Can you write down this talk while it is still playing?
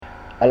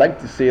I like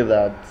to say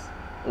that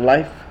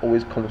life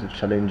always comes with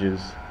challenges.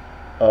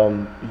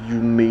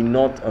 You may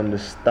not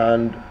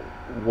understand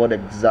what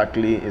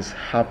exactly is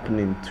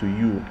happening to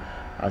you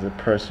as a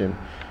person.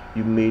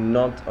 You may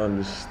not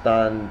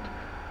understand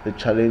the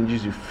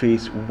challenges you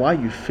face, why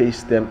you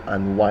face them,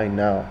 and why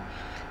now.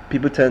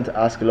 People tend to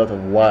ask a lot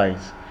of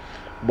whys.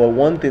 But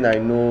one thing I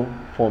know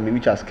for me,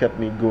 which has kept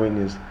me going,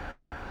 is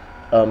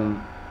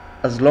um,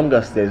 as long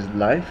as there's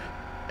life,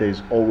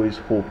 there's always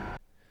hope.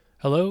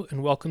 Hello,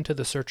 and welcome to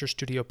the Searcher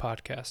Studio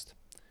podcast.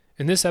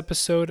 In this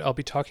episode, I'll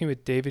be talking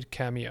with David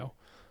Kamio,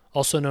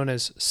 also known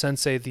as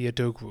Sensei the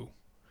Odogwu.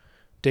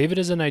 David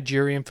is a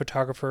Nigerian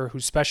photographer who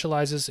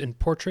specializes in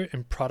portrait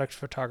and product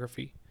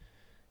photography.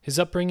 His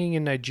upbringing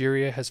in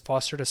Nigeria has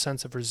fostered a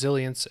sense of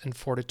resilience and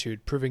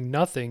fortitude, proving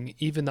nothing,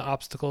 even the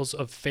obstacles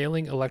of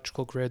failing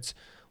electrical grids,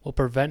 will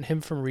prevent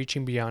him from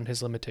reaching beyond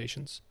his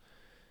limitations.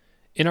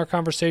 In our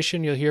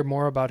conversation, you'll hear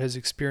more about his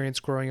experience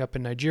growing up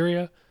in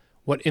Nigeria,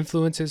 what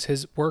influences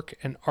his work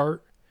and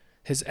art,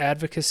 his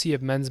advocacy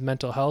of men's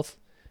mental health,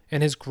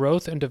 and his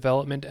growth and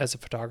development as a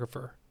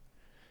photographer.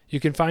 You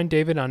can find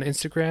David on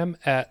Instagram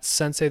at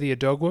Sensei the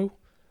Odogwu,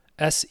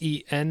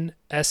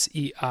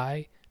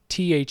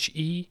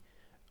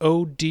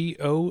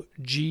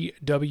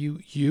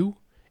 SenseIodogwu,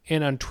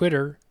 and on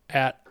Twitter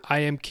at I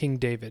am King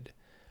David,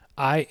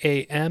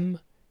 IAMKVNG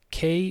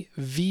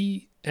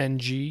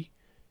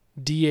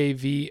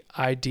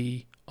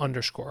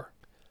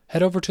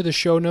Head over to the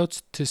show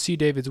notes to see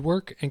David's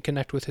work and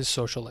connect with his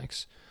social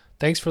links.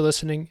 Thanks for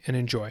listening and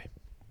enjoy.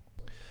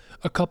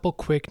 A couple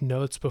quick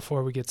notes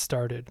before we get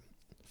started.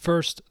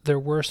 First, there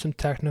were some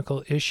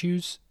technical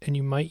issues and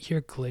you might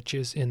hear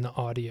glitches in the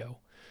audio.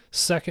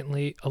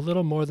 Secondly, a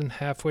little more than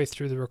halfway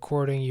through the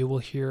recording, you will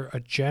hear a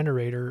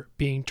generator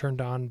being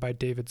turned on by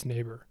David's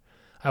neighbor.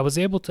 I was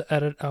able to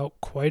edit out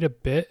quite a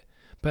bit,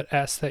 but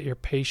ask that you're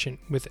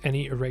patient with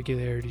any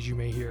irregularities you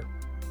may hear.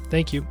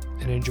 Thank you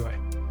and enjoy.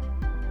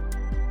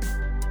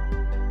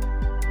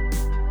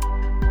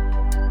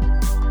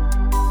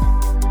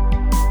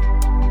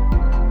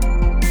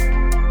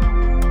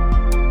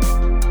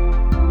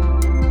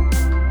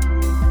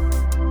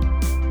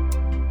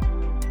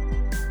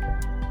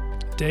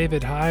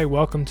 David, hi,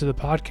 welcome to the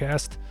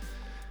podcast.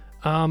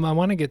 I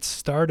want to get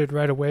started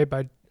right away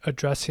by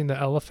addressing the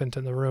elephant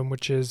in the room,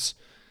 which is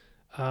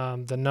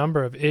the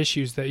number of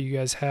issues that you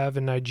guys have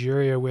in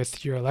Nigeria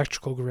with your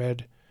electrical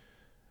grid.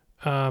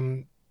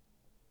 It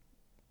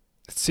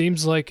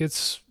seems like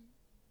it's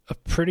a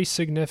pretty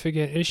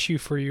significant issue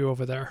for you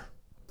over there.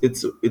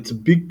 It's a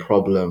big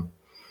problem,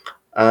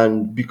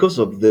 and because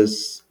of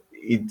this,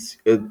 it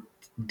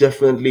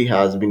definitely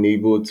has been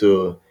able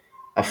to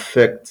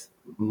affect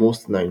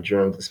most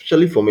Nigerians,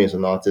 especially for me as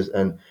an artist,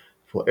 and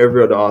for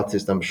every other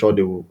artist. I'm sure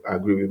they will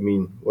agree with me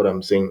in what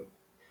I'm saying.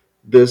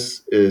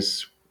 This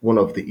is one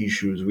of the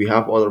issues. We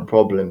have other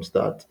problems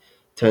that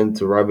tend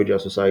to ravage our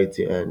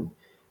society and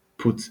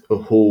put a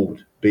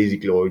hold,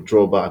 basically, or a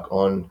drawback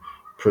on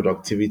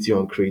productivity,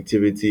 on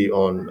creativity,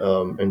 on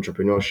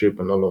entrepreneurship,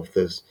 and all of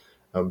this,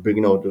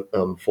 bringing out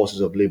the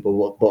forces of labor.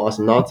 But as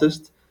an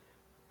artist,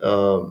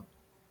 um,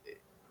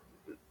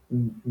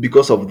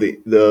 because of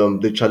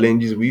the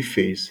challenges we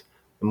face,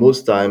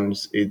 most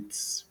times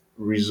it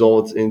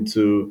results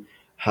into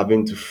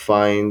having to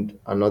find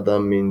another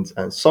means,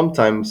 and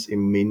sometimes it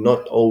may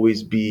not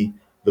always be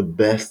the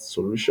best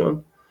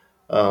solution,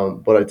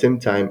 but at the same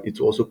time it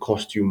also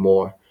costs you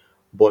more.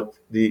 But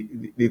the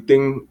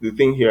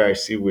thing here I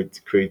see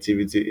with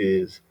creativity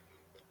is,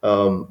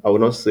 I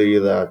would not say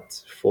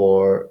that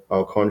for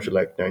our country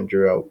like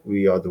Nigeria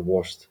we are the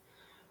worst.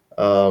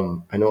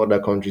 I know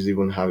other countries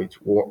even have it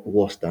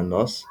worse than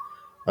us,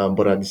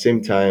 but at the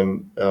same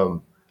time,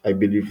 I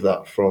believe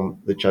that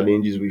from the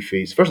challenges we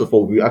face, first of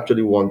all, we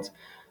actually want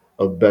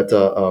a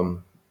better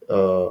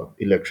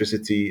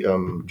electricity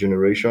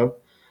generation,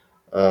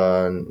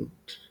 and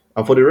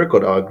and for the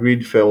record, our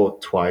grid fell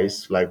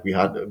twice. Like we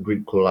had a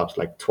grid collapse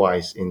like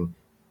twice in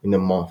a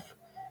month,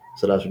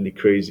 so that's really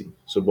crazy.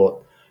 So,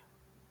 but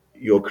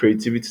your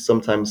creativity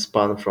sometimes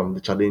span from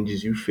the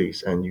challenges you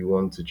face, and you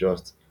want to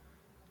just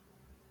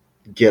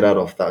get out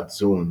of that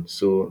zone.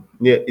 So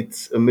yeah,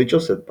 it's a major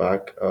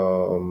setback.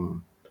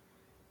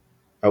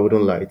 I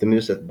wouldn't lie, it's a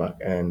major setback,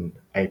 and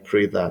I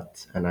pray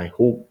that, and I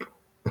hope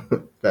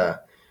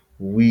that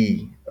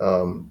we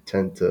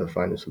tend to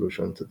find a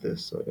solution to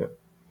this. So yeah.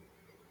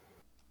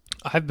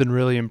 I've been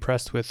really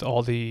impressed with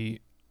all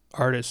the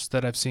artists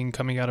that I've seen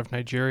coming out of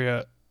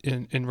Nigeria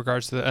in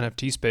regards to the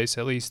NFT space,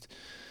 at least.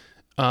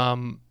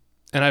 And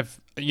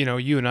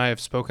you and I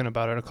have spoken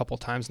about it a couple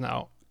times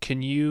now.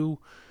 Can you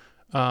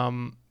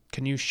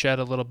shed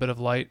a little bit of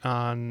light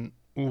on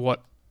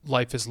what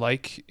life is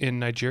like in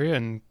Nigeria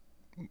and,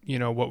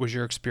 what was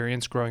your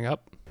experience growing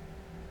up?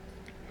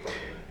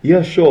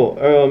 Yeah, sure.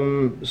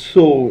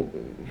 So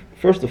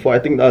first of all, I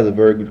think that's a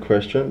very good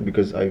question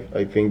because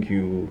I think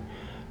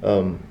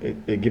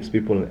it gives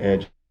people an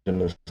edge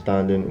in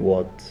understanding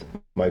what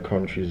my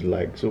country is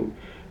like. So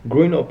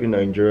growing up in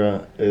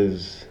Nigeria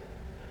is,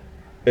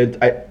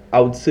 I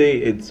would say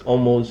it's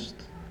almost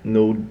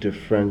no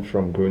different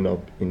from growing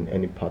up in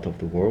any part of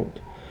the world.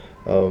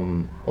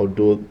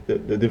 Although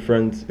the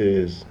difference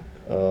is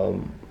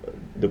um,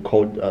 the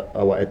cult,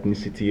 our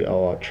ethnicity,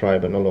 our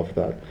tribe, and all of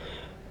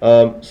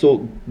that. So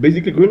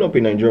basically, growing up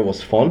in Nigeria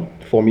was fun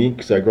for me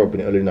because I grew up in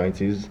the early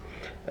 90s,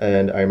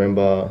 and I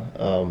remember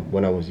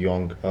when I was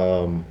young.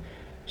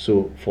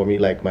 So for me,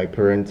 like my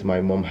parents, my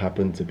mom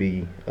happened to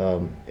be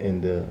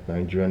in the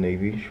Nigerian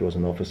Navy. She was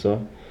an officer,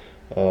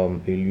 a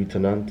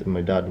lieutenant. And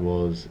my dad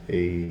was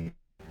a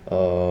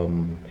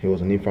he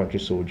was an infantry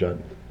soldier,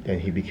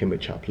 and he became a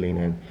chaplain.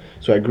 And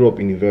so I grew up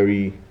in a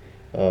very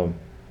um,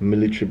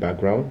 military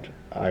background.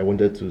 I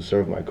wanted to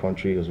serve my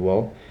country as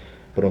well,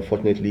 but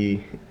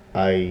unfortunately,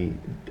 I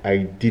I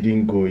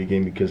didn't go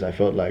again because I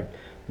felt like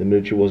the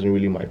military wasn't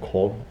really my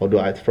call.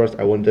 Although at first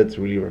I wanted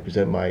to really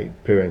represent my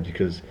parents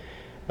because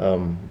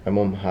my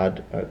mom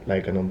had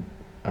like an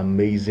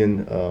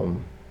amazing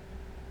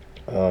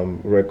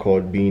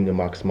record being a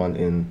marksman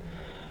in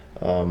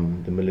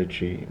the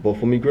military. But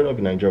for me, growing up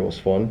in Nigeria was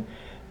fun.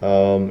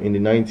 In the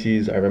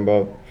 90s, I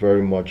remember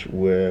very much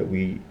where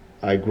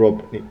I grew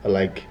up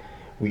like,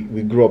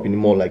 we grew up in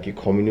more like a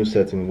communal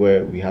setting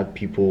where we had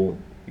people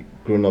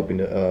growing up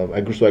in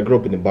I grew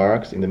up in the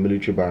barracks, in the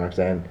military barracks,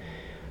 and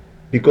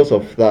because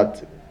of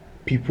that,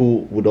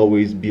 people would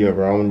always be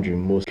around you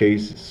in most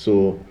cases.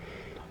 So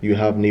you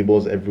have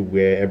neighbors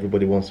everywhere.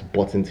 Everybody wants to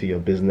butt into your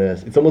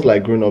business. It's almost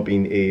like growing up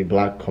in a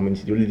black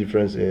community. The only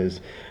difference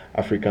is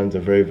Africans are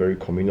very, very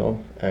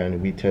communal,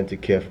 and we tend to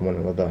care for one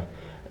another.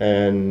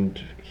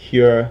 And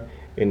here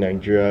in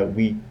Nigeria,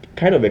 we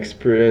kind of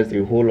experience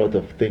a whole lot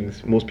of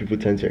things most people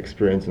tend to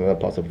experience in other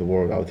parts of the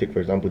world. I'll take, for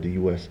example, the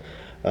US.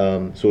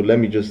 So let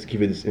me just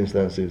give you these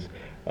instances.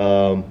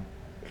 Um,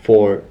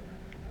 for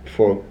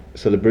for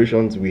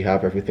celebrations, we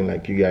have everything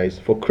like you guys.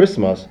 For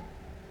Christmas,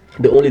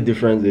 the only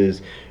difference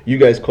is you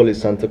guys call it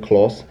Santa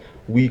Claus,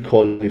 we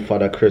call it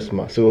Father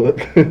Christmas. So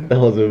that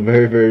was a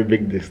very, very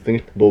big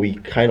distinction. But we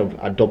kind of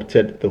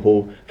adopted the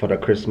whole Father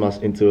Christmas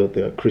into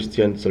the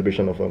Christian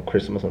celebration of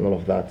Christmas and all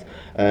of that.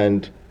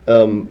 And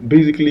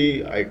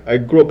basically, I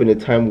grew up in a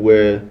time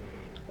where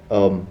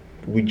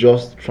we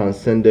just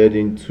transcended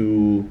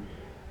into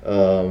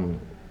um,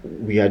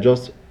 we are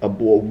just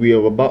we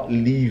are about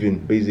leaving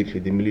basically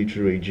the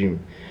military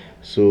regime.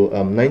 So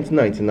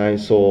 1999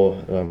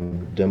 saw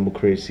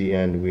democracy,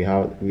 and we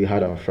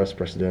had our first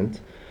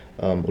president,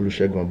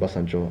 Olusegun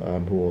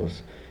Obasanjo,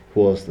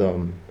 who was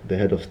the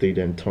head of state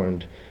and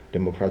turned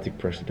democratic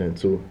president.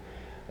 So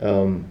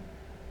um,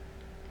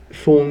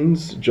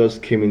 phones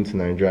just came into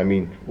Nigeria. I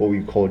mean, what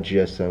we call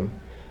GSM.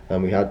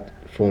 We had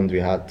phones, we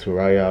had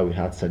Turaya, we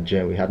had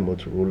Sajen, we had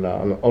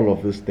Motorola, and all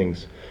of those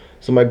things.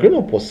 So my growing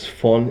up was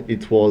fun.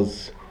 It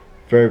was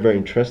very, very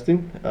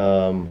interesting.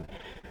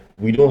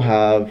 We don't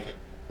have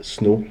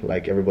snow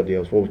like everybody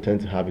else. What we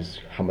tend to have is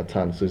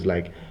Hamatan. So it's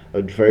like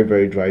a very,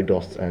 very dry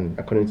dust. And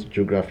according to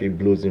geography, it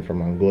blows in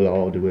from Angola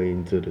all the way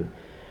into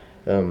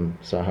the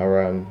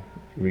Saharan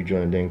region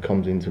and then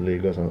comes into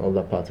Lagos and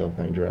other parts of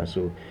Nigeria.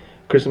 So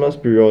Christmas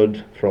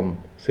period from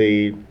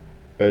say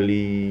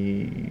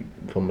early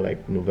from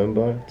like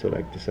November to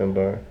like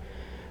December,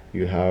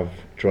 you have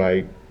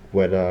dry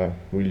weather,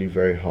 really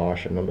very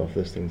harsh and all of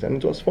those things, and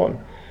it was fun.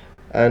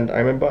 And I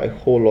remember a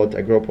whole lot.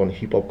 I grew up on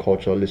hip hop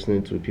culture,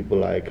 listening to people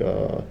like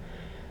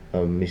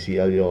Missy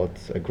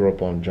Elliott. I grew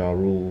up on Ja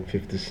Rule,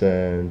 50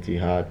 Cent. You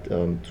had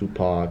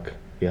Tupac.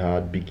 You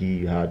had Biggie.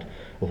 You had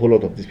a whole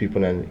lot of these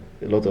people and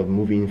a lot of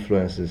movie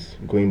influences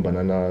going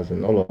bananas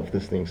and all of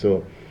these things.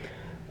 So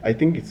I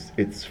think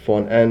it's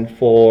fun. And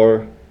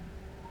for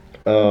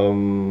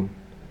um,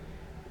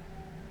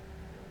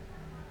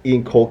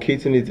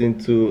 inculcating it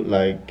into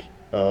like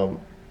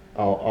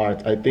our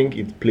art, I think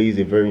it plays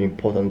a very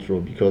important role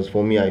because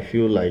for me, I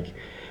feel like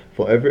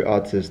for every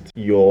artist,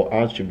 your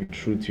art should be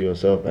true to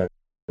yourself, and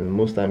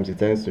most times it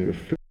tends to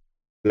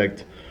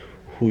reflect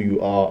who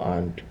you are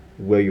and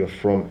where you're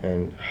from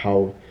and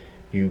how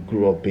you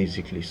grew up,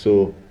 basically.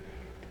 So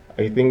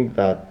I think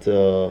that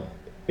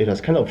it has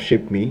kind of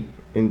shaped me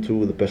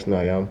into the person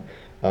I am,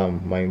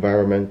 my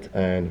environment,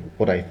 and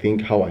what I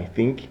think, how I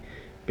think,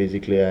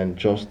 basically, and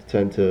just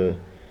tend to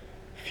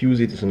fuse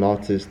it as an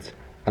artist.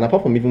 And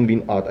apart from even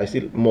being art, I see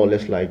it more or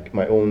less like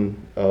my own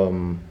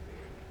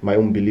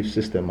belief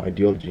system,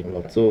 ideology, and a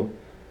lot. So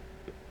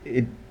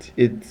it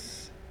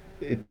it's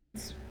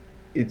it's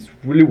it's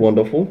really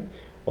wonderful.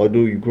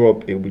 Although you grow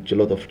up with a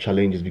lot of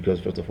challenges because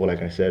first of all,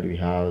 like I said, we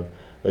have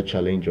the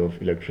challenge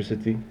of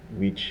electricity,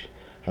 which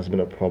has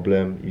been a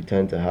problem. You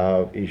tend to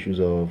have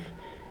issues of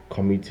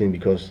commuting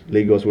because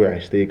Lagos, where I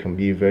stay, can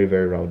be a very,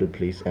 very rowdy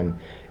place, and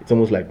it's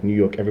almost like New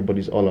York.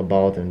 Everybody's all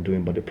about and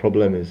doing, but the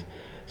problem is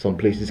some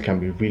places can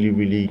be really,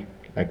 really,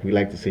 like we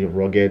like to say,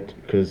 rugged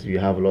because you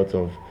have a lot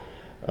of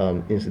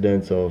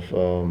incidents of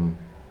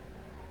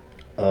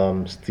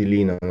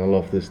stealing and all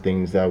of those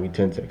things that we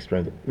tend to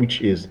experience,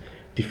 which is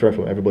different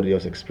from everybody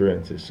else's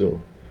experiences.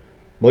 So,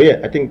 but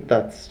yeah, I think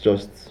that's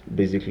just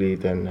basically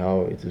it and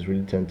how it has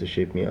really tend to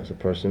shape me as a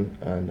person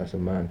and as a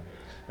man,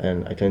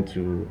 and I tend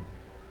to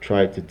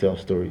try to tell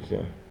stories.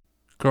 Yeah.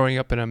 growing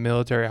up in a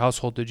military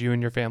household, did you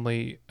and your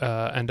family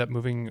end up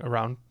moving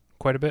around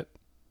quite a bit?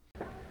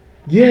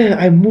 Yeah,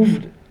 I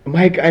moved,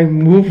 Mike. I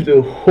moved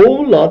a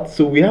whole lot.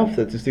 So we have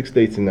 36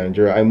 states in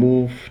Nigeria. I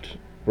moved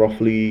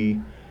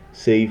roughly,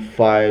 say,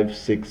 five,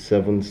 six,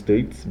 seven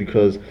states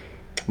because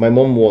my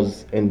mom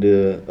was in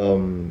the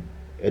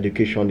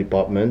education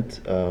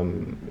department.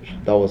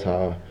 That was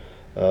her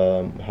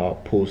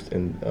post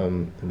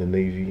in the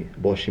Navy,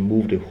 but she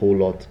moved a whole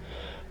lot.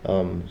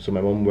 So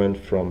my mom went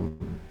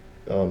from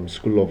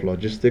School of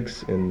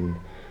Logistics in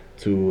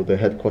to the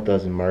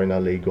headquarters in Marina,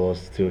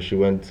 Lagos, till she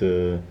went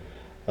to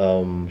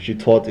she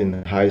taught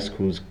in high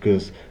schools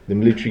because the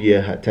military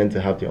year tend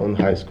to have their own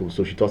high schools.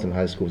 So she taught in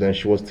high schools, and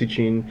she was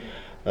teaching.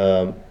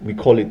 We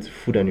call it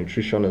food and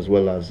nutrition as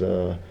well as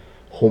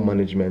home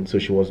management. So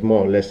she was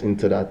more or less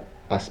into that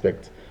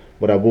aspect.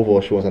 But above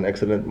all, she was an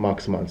excellent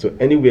marksman. So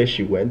anywhere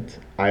she went,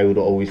 I would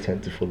always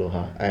tend to follow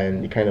her,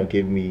 and it kind of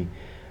gave me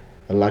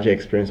a larger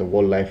experience of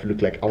what life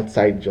looked like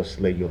outside just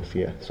Lagos.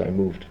 Yeah, so I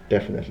moved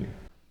definitely.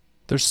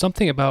 There's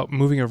something about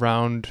moving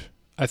around,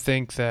 I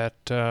think,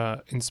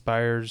 that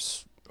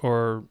inspires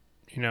or,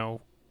 you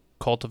know,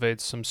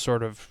 cultivates some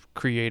sort of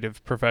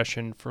creative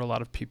profession for a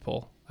lot of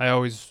people.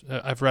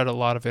 I've read a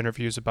lot of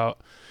interviews about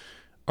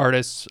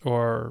artists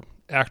or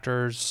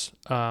actors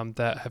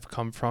that have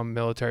come from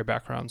military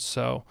backgrounds.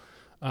 So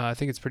I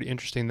think it's pretty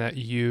interesting that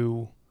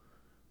you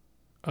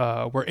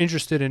were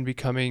interested in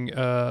becoming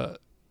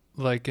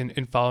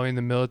in following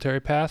the military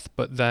path,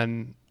 but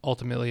then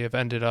ultimately have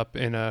ended up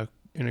in a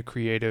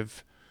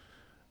creative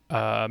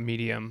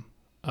medium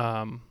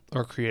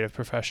or creative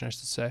profession, I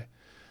should say.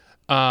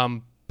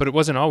 But it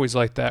wasn't always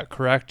like that,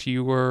 correct?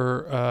 You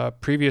were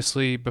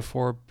previously,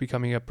 before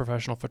becoming a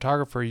professional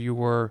photographer, you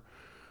were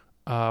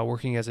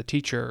working as a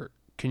teacher.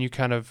 Can you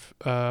kind of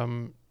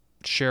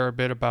share a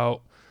bit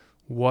about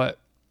what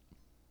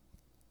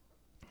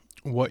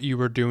what you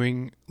were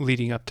doing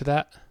leading up to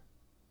that?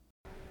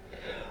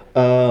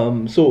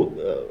 Um, so,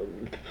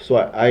 so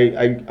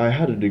I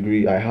had a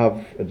degree. I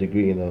have a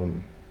degree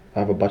in I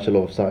have a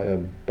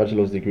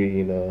bachelor's degree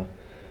in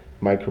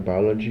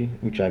microbiology,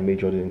 which I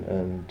majored in,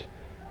 and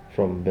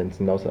from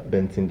Benson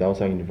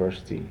Dausa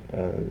University,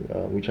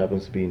 which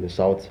happens to be in the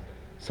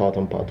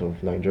southern part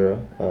of Nigeria.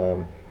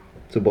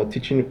 But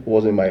teaching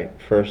wasn't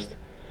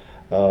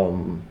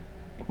um,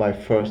 my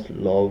first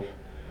love.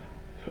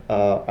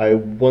 I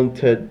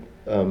wanted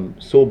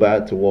so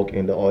bad to work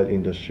in the oil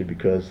industry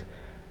because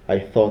I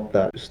thought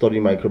that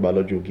studying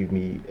microbiology would give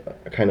me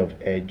a kind of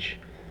edge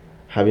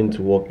having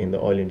to work in the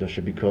oil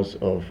industry because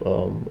of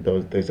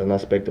there's an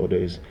aspect or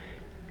there's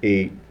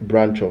a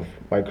branch of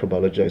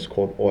microbiology that is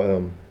called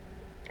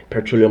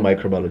petroleum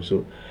microbiology.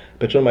 So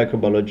petroleum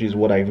microbiology is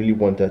what I really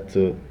wanted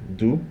to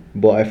do,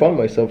 but I found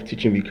myself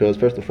teaching because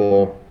first of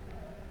all,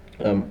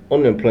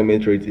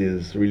 unemployment rate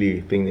is really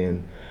a thing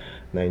in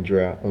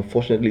Nigeria.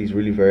 Unfortunately, it's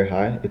really very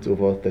high. It's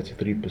over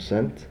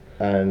 33%,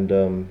 and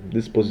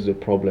this poses a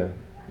problem.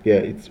 Yeah,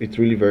 it's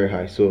really very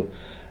high. So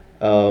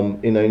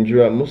in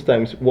Nigeria, most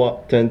times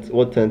what tends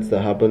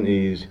to happen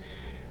is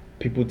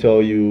people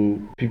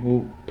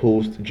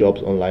post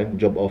jobs online,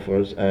 job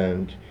offers,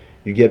 and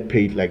you get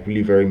paid like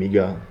really very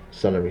meager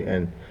salary,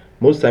 and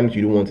most times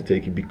you don't want to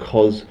take it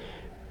because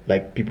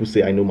like people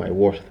say I know my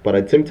worth, but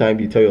at the same time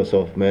you tell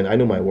yourself, man, I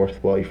know my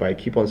worth. Well, if I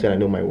keep on saying I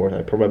know my worth,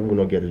 I probably will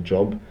not get a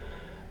job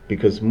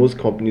because most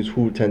companies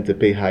who tend to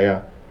pay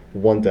higher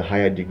want a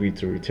higher degree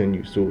to retain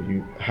you. So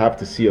you have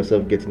to see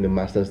yourself getting a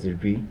master's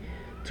degree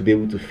to be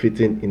able to fit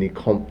in a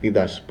company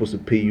that's supposed to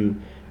pay you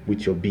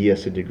with your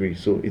BSc degree.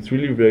 So it's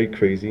really very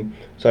crazy.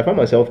 So I found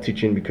myself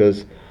teaching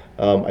because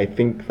I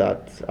think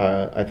that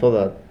I thought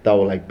that that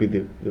would like be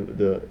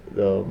the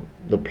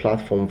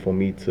platform for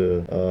me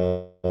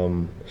to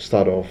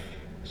start off.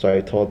 So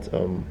I taught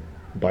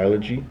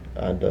biology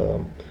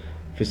and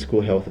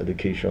physical health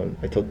education.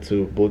 I taught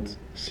to both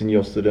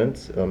senior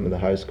students in the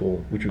high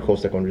school, which we call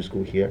secondary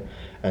school here,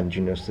 and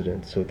junior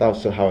students. So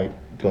that's how I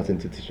got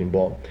into teaching.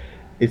 But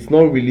it's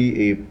not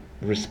really a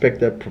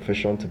respected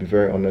profession, to be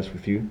very honest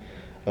with you.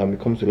 It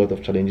comes with a lot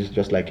of challenges,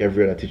 just like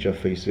every other teacher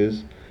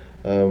faces.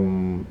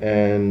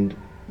 And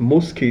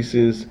most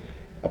cases,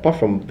 apart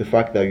from the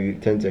fact that you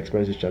tend to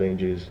experience these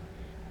challenges,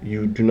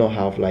 you do not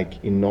have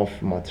like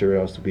enough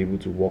materials to be able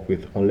to work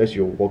with unless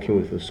you're working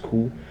with a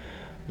school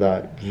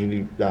that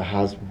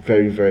has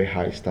very very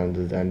high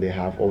standards and they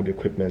have all the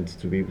equipment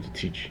to be able to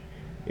teach.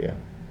 Yeah.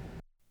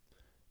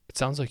 It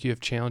sounds like you have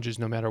challenges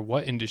no matter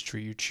what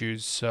industry you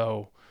choose,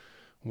 so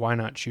why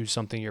not choose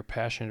something you're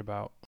passionate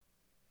about?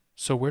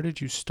 So, where did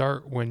you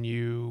start when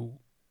you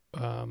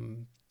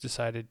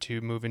decided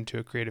to move into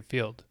a creative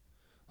field?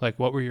 Like,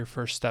 what were your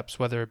first steps,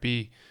 whether it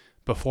be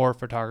before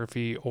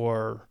photography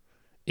or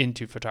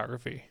into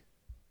photography?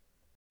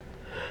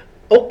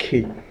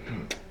 Okay,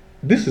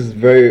 this is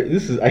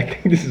I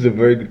think this is a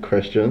very good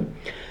question.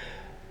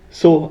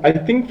 So I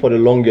think for the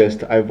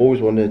longest I've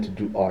always wanted to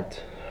do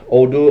art.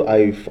 Although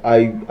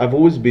I've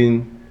always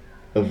been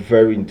a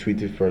very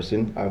intuitive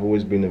person. I've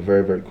always been a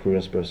very very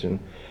curious person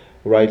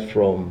right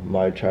from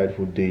my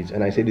childhood days.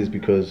 And I say this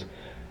because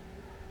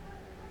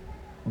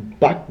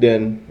back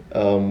then,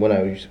 when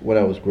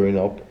I was growing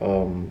up,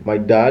 my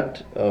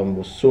dad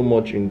was so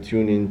much in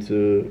tune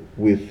into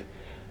with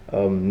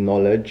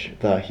knowledge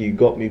that he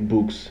got me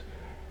books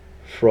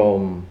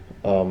from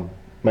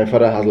my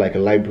father has like a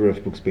library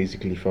of books,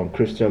 basically from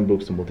Christian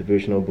books to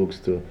motivational books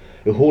to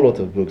a whole lot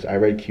of books. I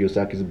read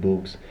Kiyosaki's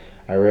books.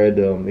 I read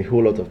a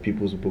whole lot of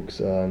people's books,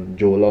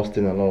 Joel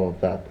Austin and all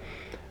of that.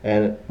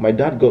 And my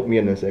dad got me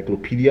an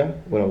encyclopedia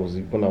when I was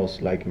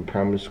like in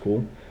primary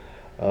school,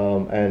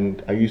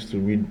 and I used to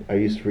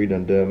read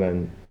on them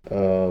and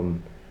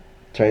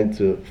trying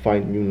to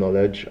find new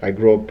knowledge. I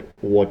grew up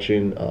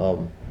watching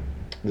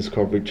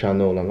Discovery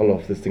Channel and all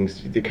of these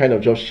things. They kind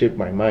of just shaped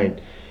my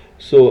mind.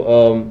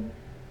 So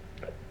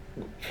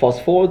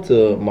fast forward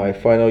to my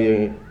final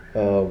year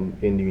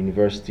in the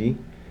university,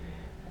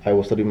 I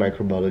was studying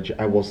microbiology.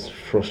 I was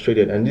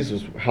frustrated, and this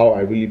is how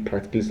I really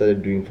practically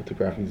started doing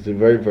photography. It's a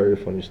very, very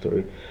funny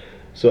story.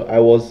 So I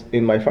was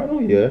in my final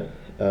year,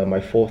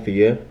 my fourth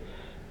year,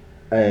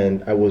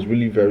 and I was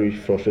really very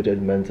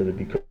frustrated mentally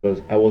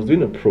because I was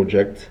doing a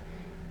project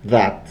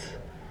that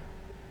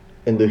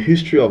in the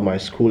history of my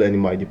school and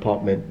in my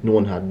department, no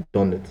one had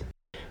done it.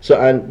 So,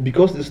 and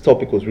because this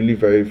topic was really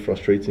very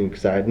frustrating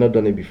because I had not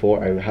done it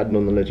before, I had no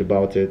knowledge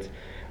about it.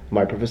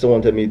 My professor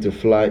wanted me to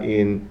fly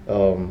in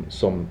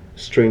some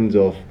strains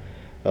of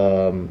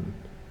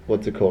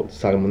what's it called,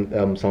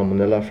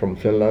 salmonella from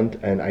Finland,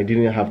 and I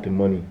didn't have the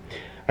money.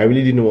 I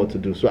really didn't know what to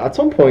do. So at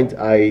some point,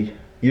 I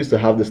used to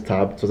have this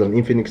tab. It was an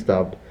Infinix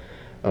tab,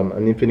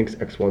 an Infinix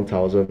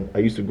X1000. I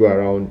used to go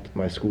around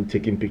my school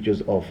taking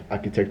pictures of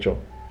architecture,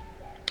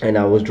 and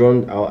I was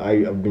drawn.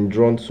 I've been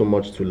drawn so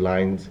much to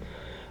lines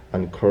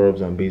and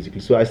curves, and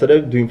basically, so I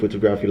started doing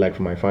photography like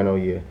for my final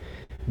year,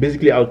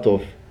 basically out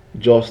of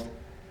just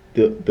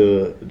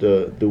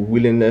the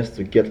willingness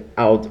to get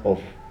out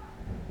of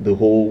the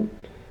whole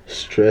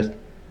stress,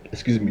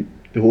 excuse me,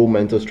 the whole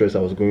mental stress I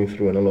was going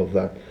through and all of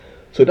that.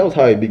 So that was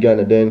how I began,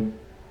 and then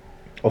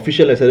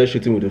officially I started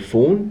shooting with a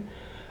phone.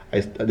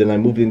 Then I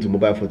moved into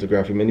mobile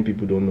photography. Many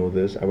people don't know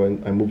this. I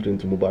moved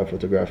into mobile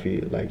photography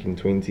like in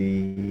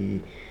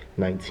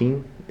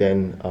 2019.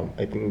 Then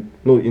I think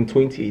no, in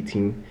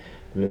 2018.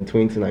 And in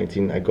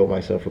 2019 I got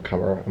myself a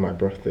camera on my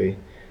birthday,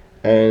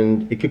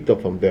 and it kicked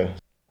up from there.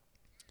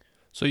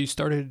 So you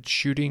started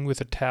shooting with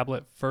a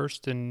tablet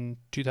first in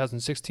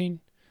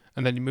 2016,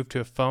 and then you moved to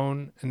a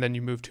phone, and then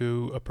you moved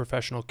to a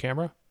professional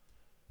camera.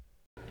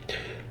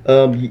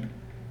 Um,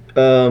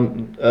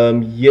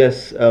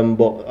 yes,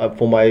 but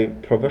for my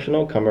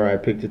professional camera, I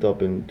picked it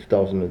up in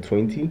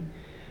 2020,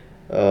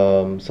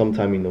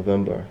 sometime in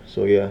November.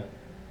 So yeah,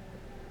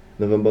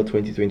 November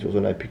 2020 was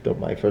when I picked up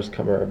my first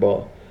camera.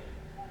 But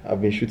I've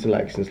been shooting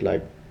like since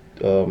like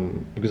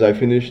because I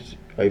finished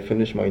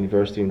my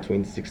university in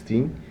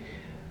 2016.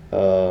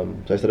 So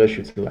I started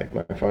shooting like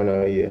my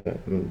final year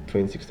in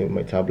 2016 with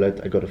my tablet.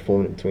 I got a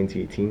phone in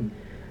 2018,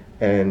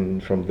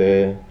 and from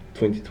there,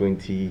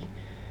 2020,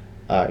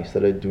 I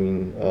started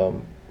doing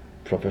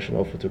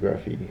professional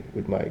photography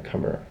with my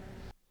camera.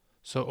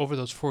 So over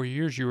those 4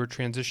 years, you were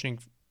transitioning,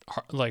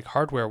 like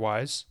hardware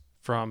wise,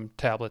 from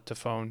tablet to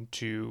phone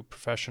to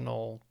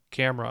professional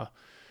camera.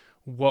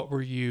 What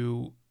were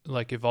you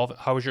like evolve?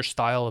 How was your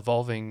style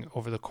evolving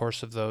over the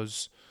course of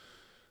those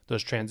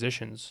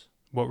transitions?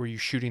 What were you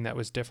shooting that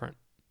was different?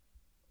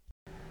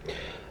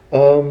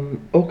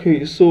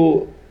 Okay,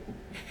 so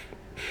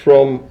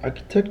from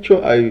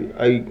architecture,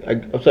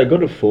 I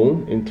got a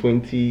phone in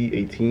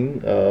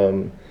 2018,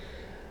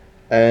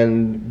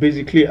 and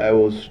basically I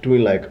was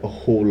doing like a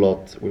whole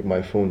lot with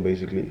my phone,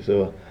 basically.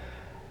 So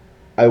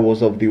I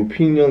was of the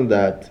opinion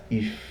that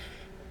if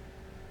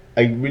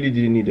I really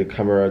didn't need a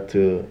camera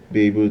to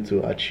be able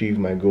to achieve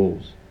my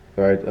goals,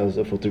 right? As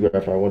a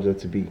photographer, I wanted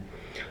to be.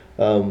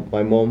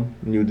 My mom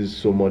knew this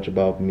so much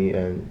about me,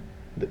 and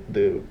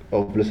the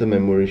of blessed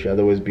memory, she had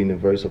always been a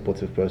very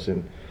supportive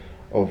person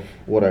of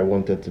what I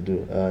wanted to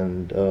do,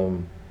 and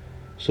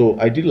so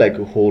I did like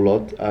a whole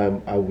lot.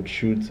 I would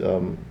shoot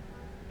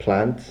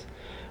plants,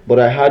 but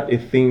I had a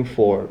thing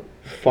for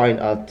fine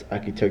art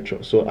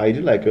architecture. So I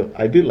did like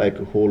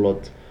a whole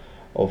lot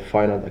of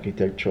fine art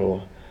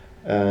architecture,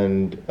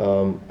 and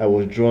I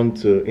was drawn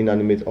to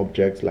inanimate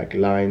objects like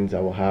lines. I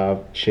will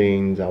have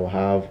chains. I will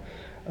have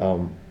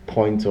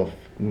points of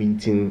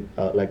meeting,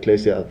 like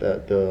let's say at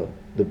the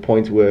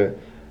point where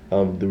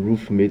the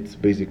roof meets.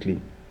 Basically,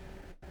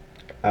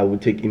 I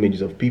would take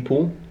images of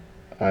people.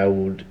 I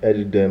would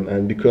edit them,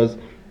 and because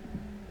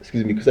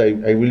excuse me, because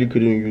I really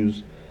couldn't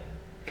use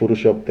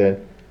Photoshop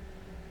then,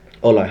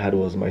 all I had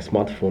was my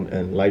smartphone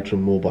and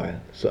Lightroom mobile.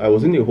 So I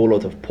was doing a whole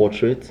lot of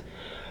portraits.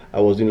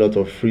 I was doing a lot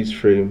of freeze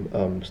frame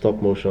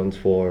stop motions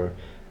for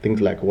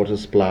things like water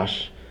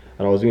splash,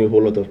 and I was doing a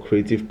whole lot of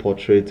creative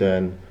portrait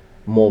and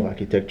more of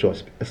architecture,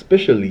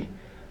 especially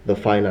the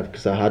fine art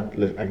because I had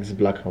like this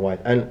black and white.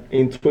 And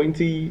in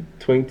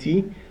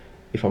 2020,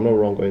 if I'm not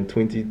wrong, or in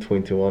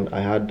 2021,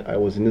 I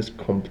was in this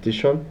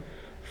competition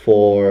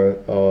for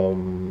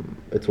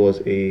it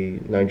was a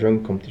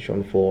Nigerian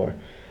competition for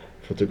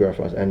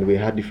photographers, and we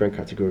had different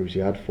categories.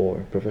 We had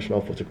for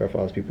professional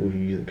photographers, people who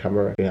use a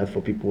camera. We had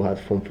for people who had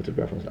phone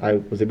photographers. I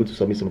was able to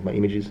submit some of my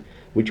images,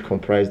 which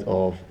comprised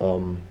of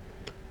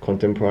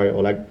contemporary,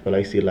 or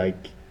like say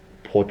like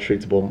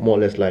portraits, but more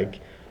or less like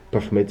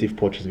performative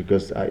portraits,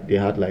 because they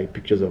had like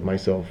pictures of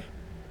myself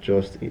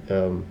just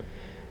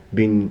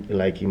being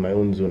like in my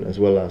own zone, as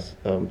well as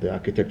the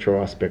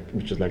architectural aspect,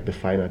 which is like the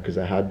finer, because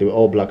they were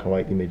all black and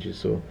white images.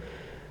 So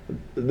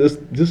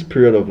this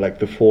period of like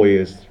the 4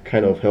 years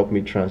kind of helped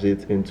me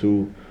transit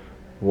into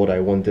what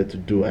I wanted to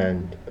do,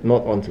 and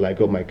not until I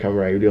got my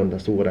camera I really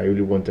understood what I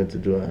really wanted to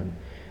do, and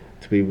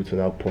to be able to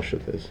now pursue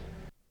this.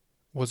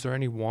 Was there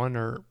any one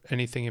or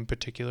anything in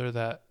particular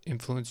that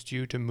influenced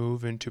you to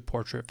move into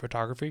portrait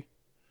photography?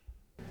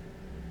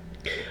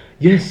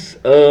 Yes,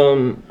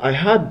 I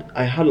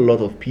had a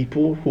lot of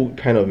people who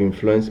kind of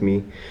influenced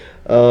me.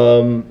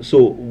 So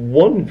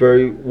one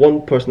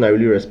person I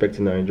really respect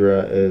in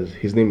Nigeria is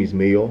his name is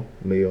Mayor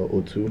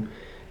Otu.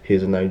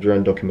 He's a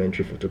Nigerian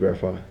documentary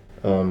photographer.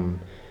 I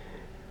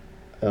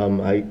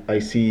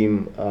see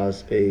him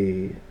as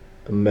a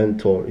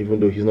mentor, even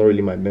though he's not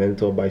really my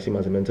mentor, but I see him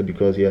as a mentor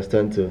because he has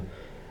tended to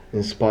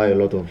inspire a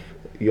lot of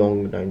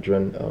young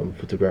Nigerian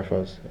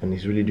photographers, and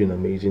he's really doing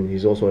amazing.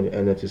 He's also in the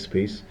NFT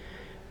space,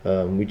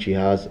 which he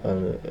has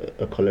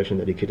a collection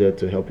dedicated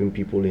to helping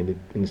people in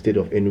the state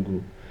of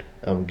Enugu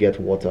get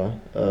water.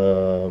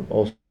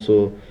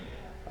 Also,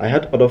 I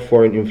had other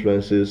foreign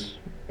influences.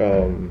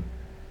 Um,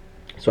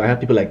 so I had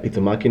people like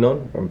Peter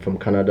Mackinnon from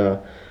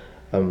Canada.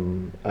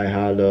 I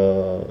had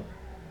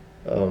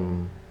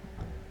um,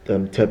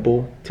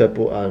 Teppo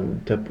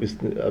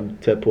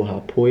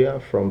Hapoya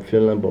from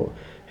Finland, but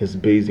he's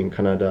based in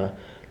Canada.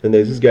 Then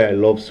there's this guy I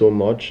love so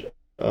much.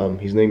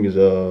 His name is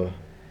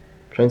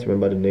trying to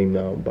remember the name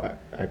now, but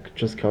I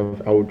just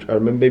can't. I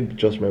remember,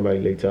 just remember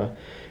it later.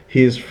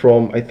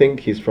 I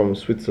think he's from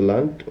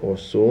Switzerland or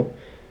so,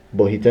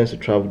 but he tends to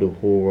travel the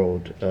whole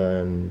world,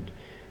 and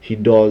he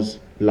does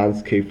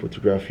landscape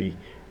photography,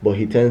 but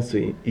he tends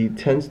to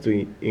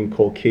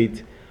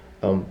inculcate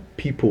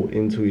people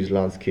into his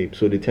landscape.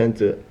 So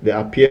they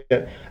appear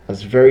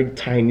as very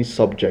tiny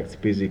subjects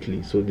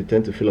basically. So they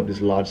tend to fill up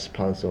these large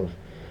spans of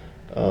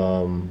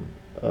um,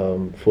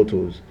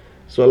 photos.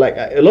 So like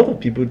a lot of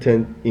people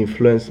tend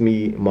influence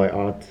me my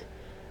art,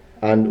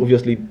 and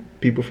obviously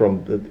people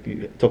from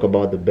talk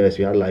about the best.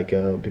 You had like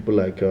people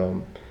like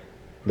the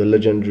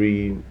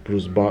legendary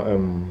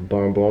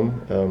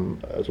Barnbaum.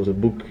 It was a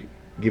book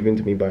given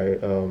to me by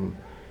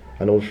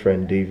an old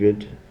friend,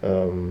 David.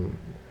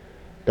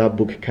 That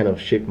book kind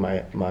of shaped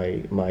my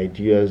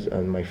ideas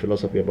and my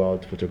philosophy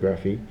about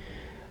photography.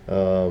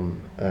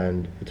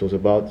 And it was a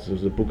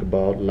book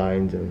about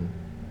lines and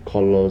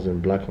colors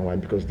and black and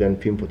white, because then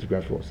film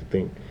photography was the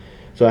thing.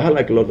 So I had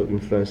like a lot of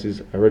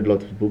influences. I read a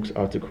lot of books,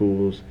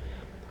 articles,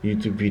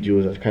 YouTube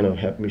videos that kind of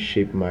helped me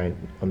shape my.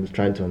 I'm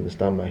trying to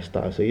understand my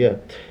style. So yeah,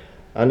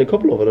 and a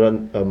couple of other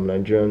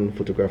Nigerian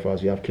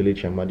photographers. You have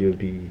Kelechi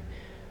Amadiobi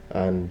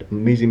and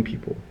amazing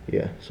people.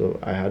 Yeah, so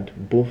I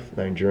had both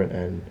Nigerian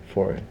and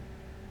foreign.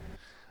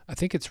 I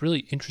think it's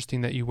really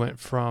interesting that you went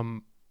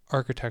from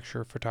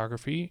architecture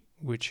photography,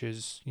 which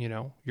is,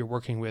 you're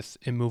working with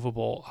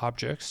immovable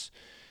objects,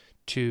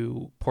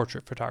 to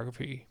portrait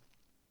photography,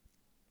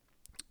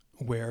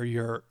 where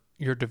you're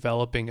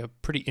developing a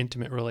pretty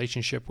intimate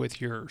relationship with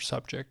your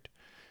subject,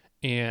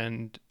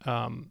 and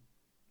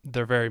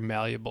they're very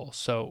malleable.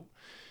 So,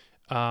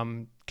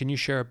 can you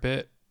share a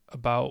bit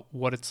about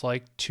what it's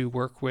like to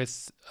work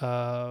with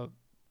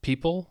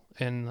people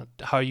and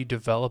how you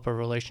develop a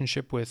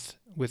relationship with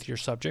your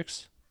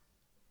subjects?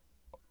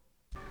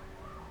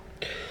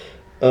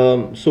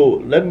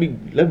 So let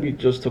me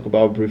just talk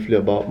about briefly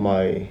about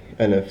my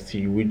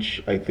NFT,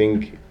 which I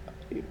think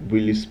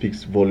really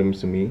speaks volumes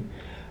to me.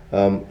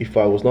 If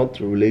I was not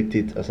to relate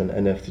it as an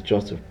NFT,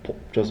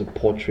 just a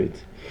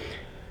portrait.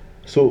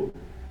 So,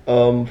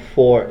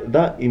 for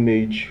that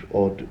image,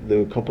 or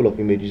the couple of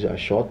images I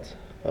shot,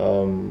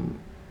 um,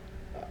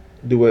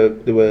 there were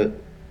there were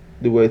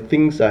there were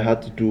things I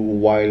had to do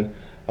while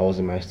I was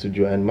in my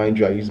studio. And mind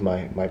you, I use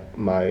my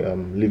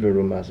living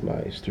room as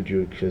my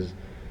studio because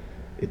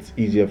it's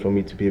easier for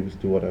me to be able to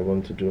do what I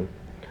want to do.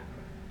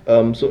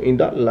 So in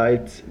that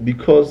light,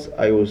 because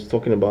I was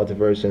talking about a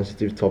very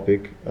sensitive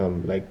topic,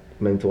 like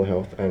mental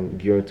health and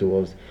geared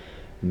towards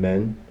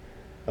men,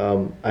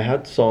 I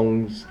had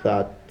songs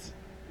that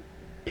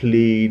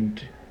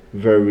played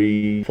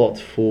very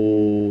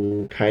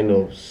thoughtful, kind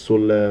of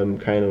solemn,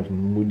 kind of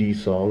moody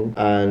song,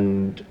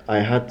 and I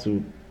had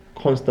to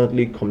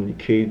constantly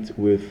communicate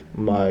with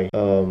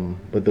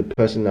the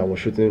person I was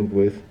shooting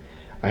with.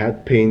 I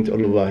had paint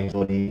all over his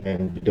body,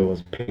 and there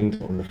was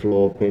paint on the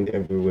floor, paint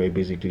everywhere,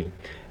 basically.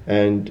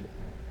 And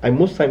I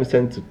most times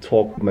tend to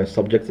talk with my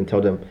subjects and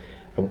tell them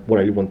what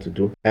I really want to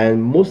do.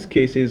 And most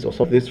cases, or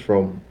some of this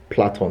from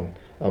Platon.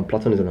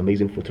 Platon is an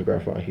amazing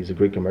photographer. He's a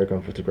great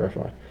American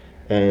photographer,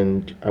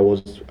 and I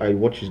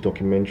watched his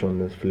documentary on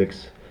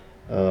Netflix.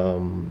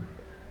 Um,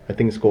 I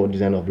think it's called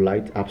Design of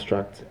Light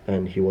Abstract,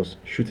 and he was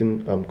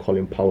shooting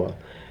Colin Powell,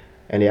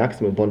 and he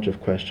asked him a bunch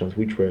of questions,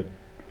 which were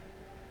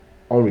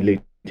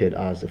unrelated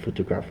as a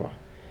photographer.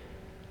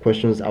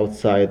 Questions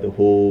outside the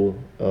whole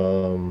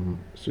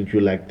so do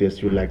you like this,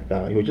 do you like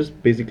that. You were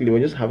just basically we're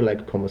just having like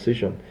a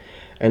conversation,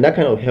 and that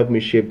kind of helped me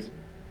shape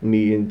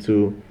me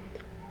into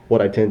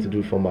what I tend to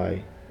do for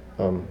my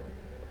um,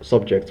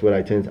 subjects, where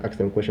I tend to ask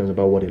them questions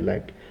about what they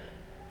like.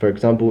 For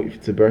example, if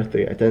it's a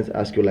birthday, I tend to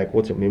ask you like,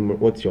 what's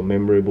your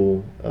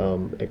memorable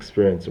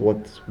experience?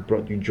 What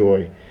brought you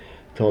joy?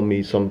 Tell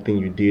me something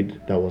you did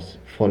that was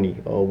funny,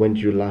 or when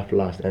did you laugh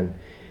last? And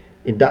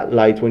in that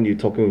light, when I'm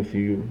talking with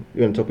you,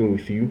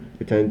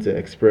 you tend to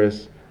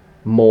express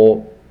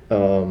more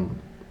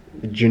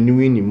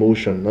genuine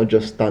emotion, not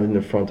just standing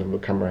in front of a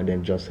camera and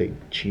then just say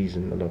cheese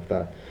and all of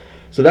that.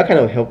 So that kind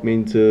of helped me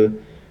into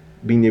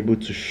being able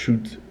to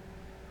shoot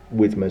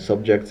with my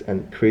subjects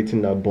and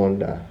creating that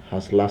bond that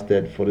has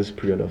lasted for this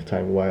period of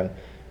time while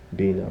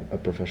being a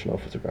professional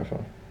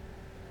photographer.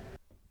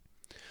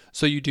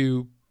 So you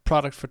do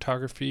product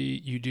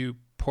photography, you do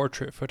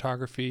portrait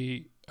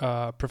photography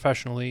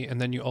professionally, and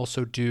then you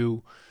also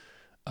do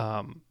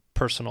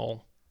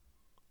personal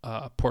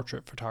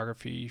portrait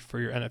photography for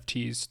your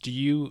NFTs. Do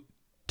you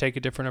take a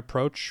different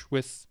approach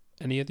with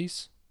any of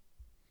these?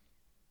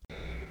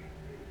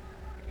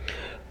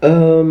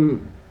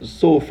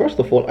 So first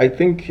of all, I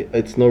think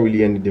it's not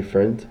really any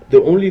different.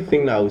 The only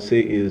thing I would say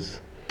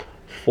is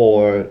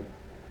for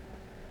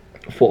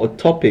for a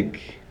topic.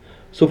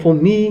 So for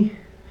me,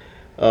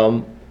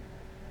 um,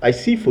 I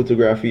see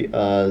photography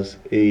as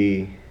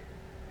a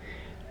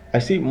I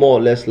see it more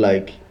or less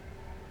like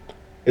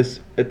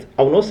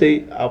I will not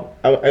say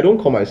I don't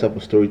call myself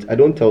a story. I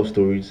don't tell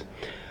stories.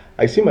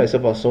 I see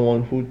myself as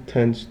someone who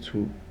tends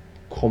to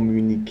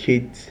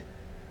communicate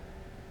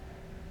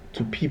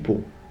to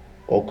people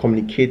or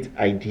communicate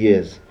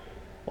ideas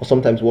or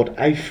sometimes what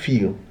I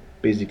feel,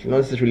 basically, not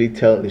necessarily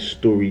tell a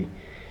story,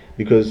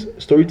 because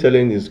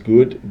storytelling is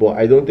good, but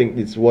I don't think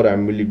it's what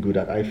I'm really good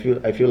at. I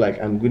feel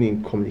like I'm good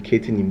in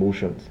communicating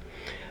emotions,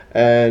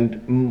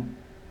 and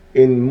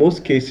in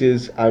most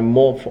cases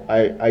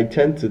I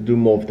tend to do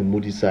more of the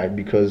moody side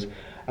because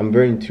I'm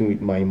very in tune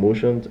with my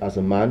emotions as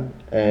a man,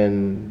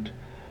 and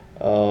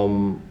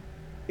um,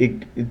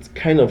 it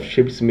kind of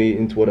shapes me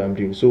into what I'm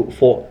doing. So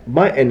for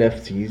my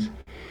NFTs,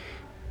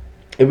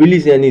 it really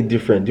isn't any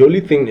different. The only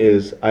thing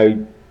is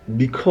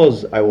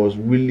because I was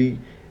really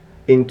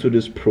into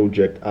this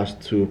project as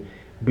to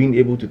being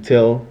able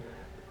to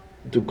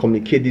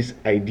communicate this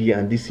idea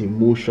and these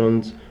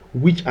emotions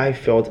which I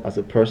felt as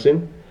a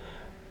person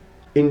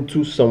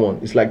into someone.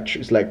 It's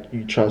like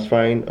you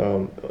transferring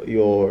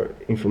your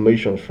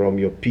information from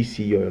your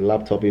PC or your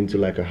laptop into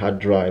like a hard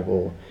drive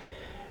or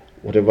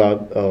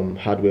whatever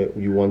hardware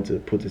you want to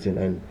put it in,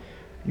 and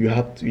you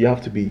have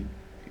to be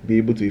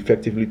able to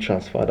effectively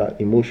transfer that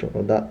emotion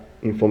or that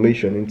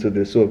information into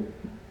this. So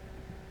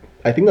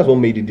I think that's what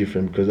made it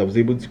different, because I was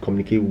able to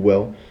communicate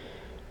well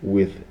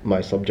with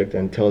my subject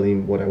and tell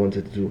him what I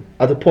wanted to do.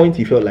 At the point,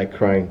 he felt like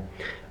crying,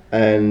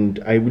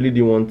 and I really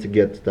didn't want to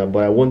get to that,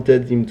 but I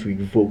wanted him to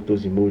evoke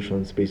those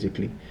emotions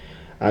basically.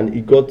 And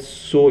it got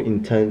so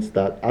intense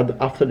that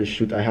after the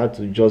shoot, I had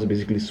to just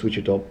basically switch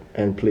it up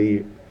and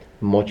play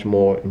much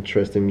more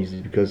interesting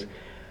music, because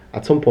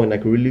at some point I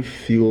could really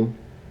feel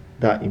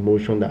that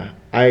emotion that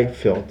I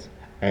felt,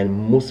 and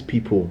most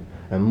people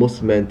and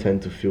most men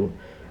tend to feel.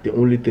 The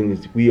only thing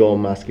is we all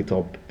mask it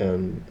up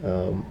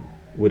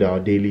with our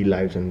daily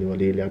lives and our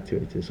daily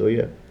activities. So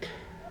yeah.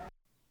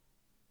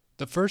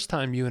 The first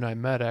time you and I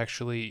met,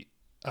 actually,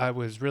 I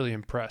was really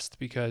impressed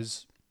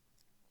because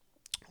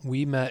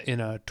we met in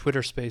a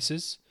Twitter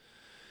Spaces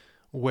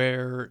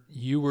where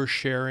you were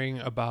sharing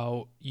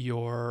about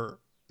your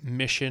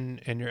mission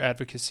and your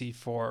advocacy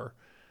for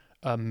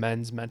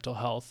men's mental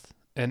health.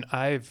 And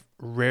I've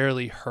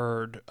rarely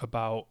heard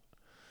about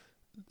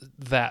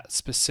that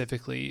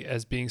specifically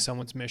as being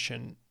someone's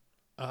mission.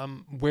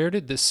 Where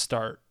did this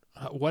start?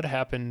 What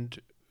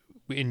happened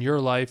in your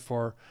life,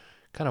 or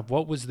kind of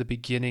what was the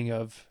beginning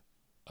of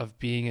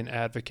being an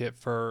advocate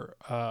for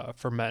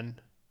men?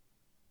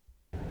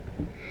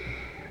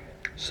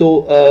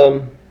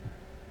 So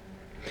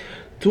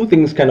two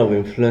things kind of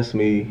influence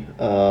me.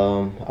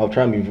 I'll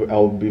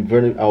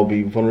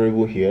be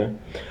vulnerable here.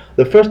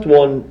 The first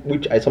one,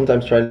 which I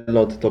sometimes try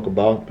not to talk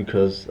about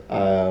because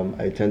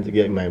I tend to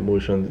get my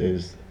emotions,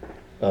 is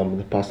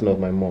the passing of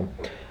my mom.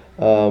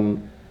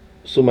 Um,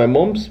 so my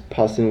mom's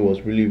passing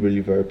was really,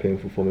 really very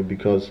painful for me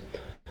because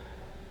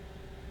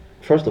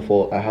first of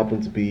all, I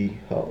happen to be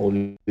her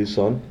only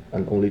son,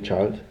 an only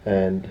child,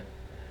 and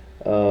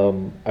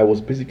I was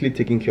basically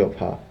taking care of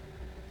her.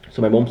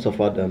 So my mom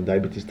suffered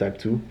diabetes type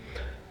 2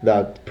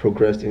 that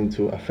progressed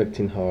into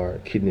affecting her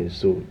kidneys.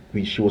 So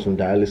she was on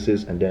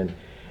dialysis, and then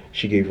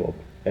she gave up.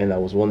 And I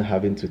was one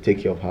having to take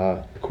care of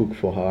her, cook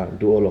for her, and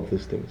do all of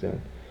these things. And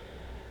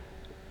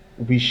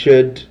we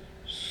shared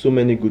so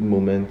many good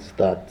moments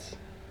that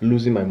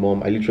losing my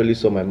mom, I literally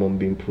saw my mom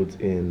being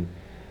put in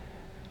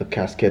a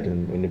casket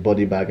and in a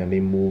body bag and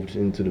being moved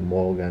into the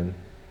morgue, and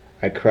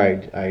I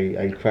cried.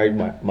 I cried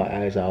my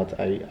eyes out.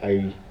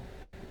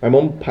 My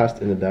mom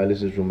passed in the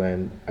dialysis room,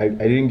 and I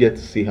didn't get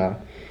to see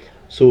her.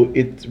 So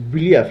it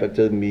really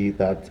affected me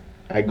that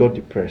I got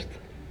depressed.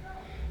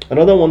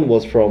 Another one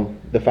was from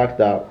the fact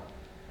that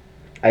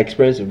I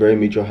experienced a very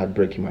major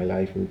heartbreak in my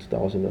life in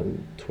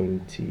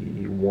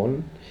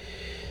 2021,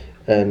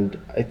 and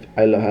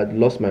I had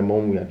lost my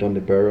mom. We had done the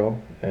burial,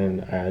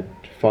 and I had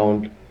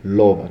found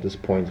love at this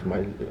point in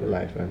my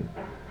life, and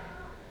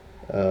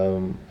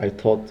I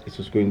thought it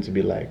was going to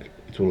be like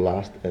it will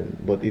last, and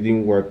but it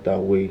didn't work that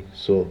way.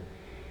 So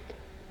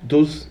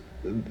those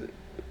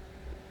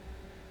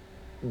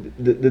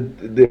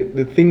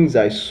the things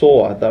I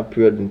saw at that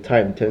period in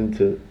time tend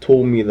to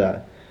told me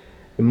that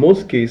in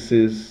most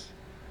cases,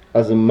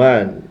 as a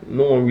man,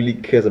 no one really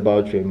cares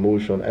about your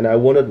emotion, and I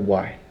wondered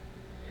why.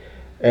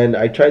 And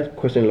I tried to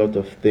question a lot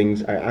of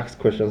things. I asked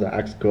questions. I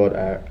asked God.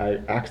 I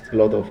asked a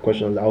lot of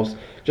questions. I was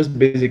just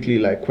basically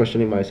like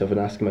questioning myself and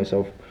asking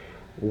myself,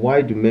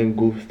 why do men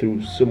go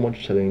through so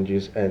much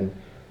challenges, and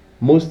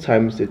most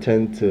times they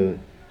tend to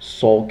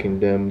sulk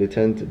in them. They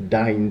tend to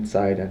die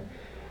inside, and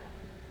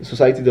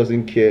society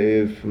doesn't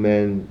care if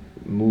men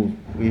move,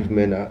 if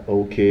men are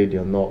okay,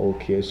 they're not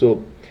okay.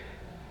 So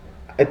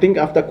I think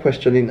after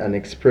questioning and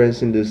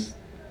experiencing this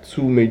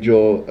two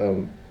major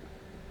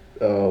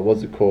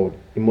what's it called,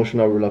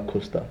 emotional roller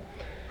coaster,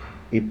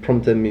 it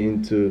prompted me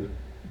into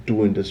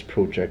doing this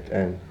project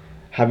and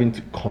having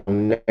to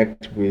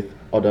connect with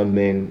other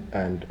men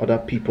and other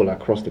people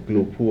across the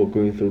globe who are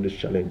going through this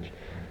challenge.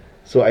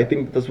 So I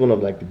think that's one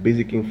of like the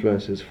basic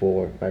influences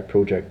for my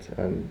project,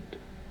 and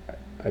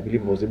I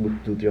believe I was able to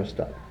do just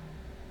that.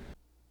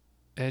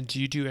 And do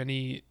you do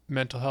any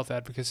mental health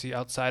advocacy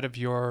outside of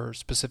your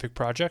specific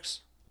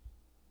projects?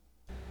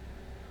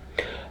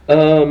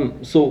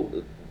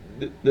 So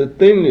the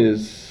thing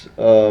is,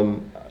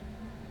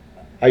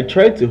 I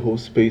tried to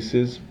host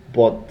spaces,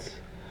 but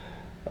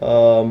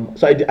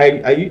so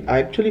I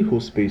actually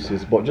host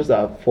spaces, but just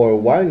that for a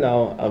while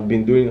now, I've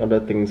been doing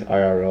other things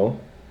IRL,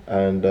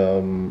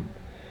 and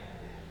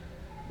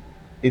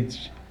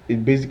it's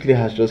it basically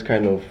has just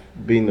kind of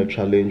been a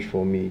challenge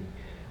for me.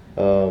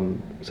 So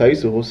I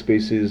used to host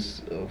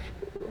spaces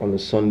on the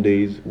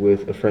Sundays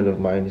with a friend of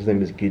mine. His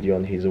name is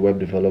Gideon. He's a web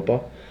developer,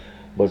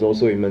 but he's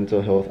also a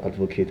mental health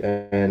advocate,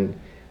 and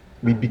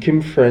we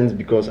became friends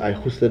because I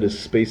hosted a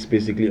space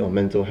basically on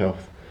mental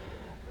health,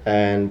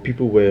 and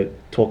people were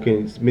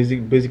talking. It's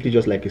basically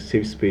just like a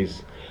safe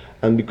space,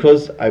 and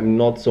because I'm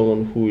not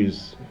someone who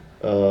is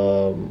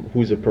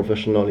a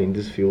professional in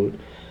this field,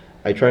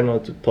 I try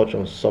not to touch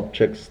on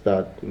subjects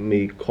that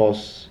may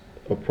cause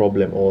a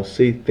problem or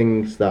say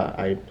things that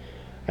I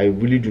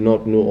really do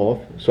not know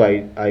of. So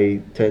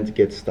I tend to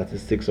get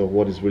statistics of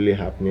what is really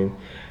happening,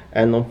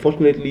 and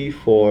unfortunately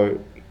for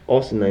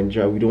us in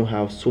Nigeria, we don't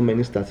have so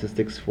many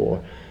statistics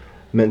for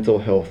mental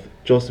health.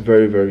 Just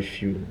very very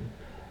few.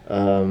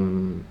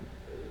 Um,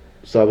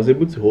 so I was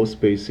able to host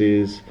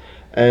spaces,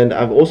 and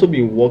I've also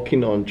been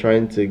working on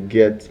trying to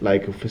get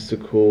like a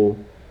physical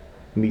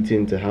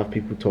meeting to have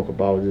people talk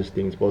about these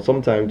things. But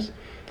sometimes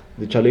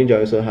the challenge I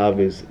also have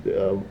is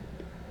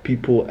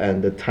people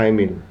and the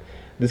timing.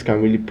 This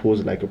can really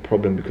pose like a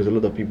problem because a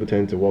lot of people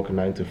tend to work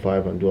 9 to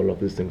 5 and do all of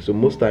these things. So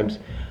most times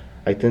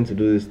I tend to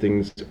do these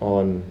things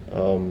on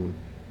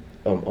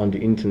the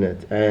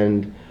internet,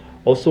 and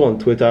also on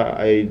Twitter.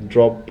 I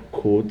drop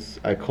quotes.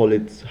 I call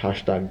it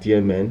hashtag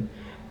Dear Men,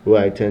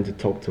 where I tend to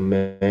talk to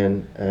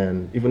men,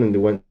 and even in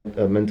the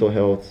mental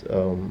health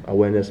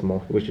awareness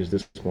month, which is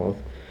this month,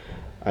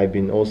 I've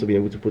been also been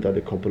able to put out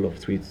a couple of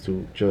tweets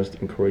to just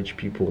encourage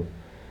people.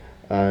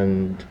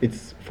 And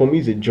it's for me,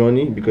 it's a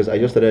journey because I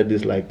just started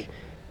this like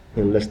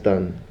in less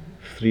than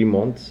 3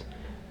 months,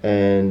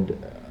 and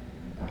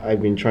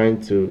I've been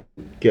trying to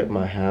get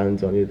my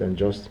hands on it and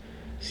just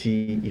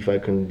see if I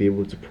can be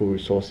able to pull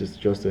resources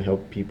just to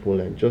help people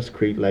and just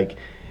create like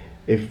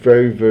a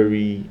very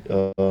very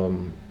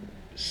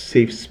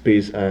safe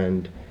space,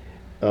 and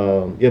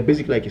yeah,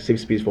 basically like a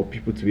safe space for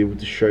people to be able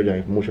to share their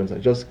emotions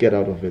and just get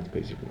out of it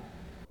basically.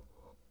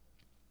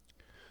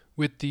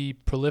 With the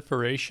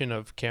proliferation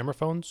of camera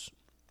phones,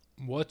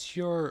 what's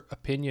your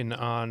opinion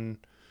on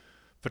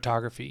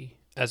photography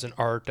as an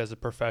art, as a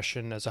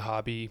profession, as a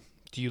hobby?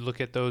 Do you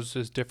look at those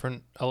as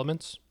different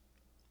elements?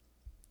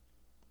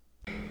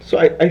 So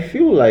I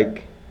feel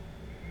like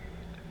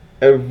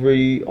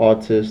every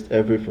artist,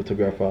 every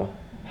photographer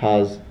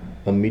has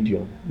a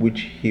medium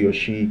which he or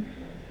she,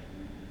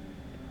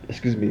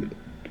 excuse me,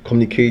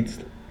 communicates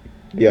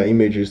their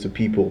images to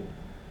people,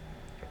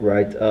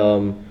 right?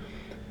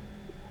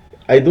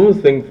 I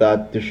don't think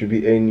that there should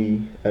be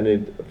any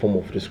form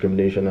of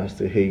discrimination as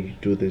to hey, you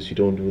do this, you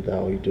don't do that,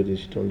 or you do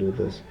this, you don't do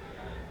this.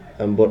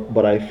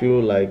 But I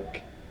feel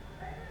like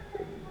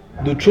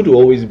the truth will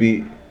always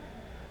be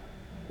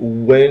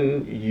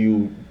when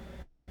you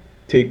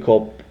take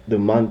up the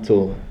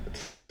mantle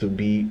to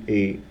be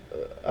a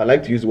I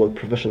like to use the word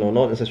professional,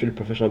 not necessarily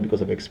professional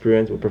because of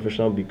experience, but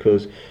professional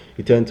because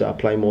you tend to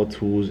apply more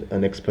tools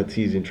and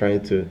expertise in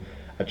trying to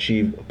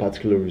achieve a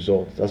particular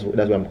result. That's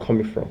where I'm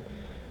coming from.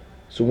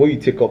 So when you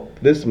take up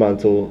this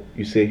mantle,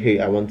 you say, "Hey,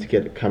 I want to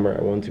get a camera.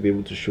 I want to be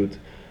able to shoot."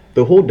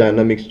 The whole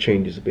dynamics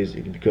changes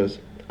basically because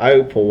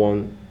I, for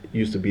one,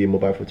 used to be a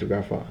mobile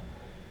photographer,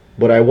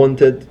 but I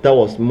wanted that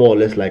was more or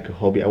less like a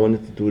hobby. I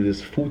wanted to do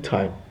this full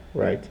time,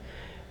 right?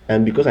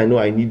 And because I know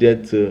I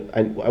needed to,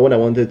 when I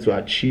wanted to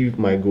achieve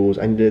my goals,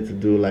 I needed to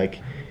do like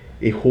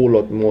a whole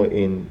lot more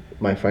in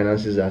my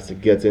finances as to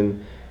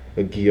getting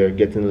a gear,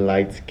 getting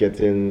lights,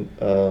 getting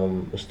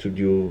a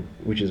studio,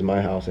 which is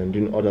my house, and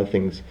doing other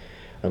things.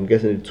 I'm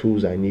getting the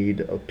tools I need,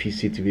 a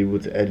PC to be able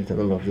to edit and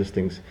all of these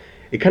things.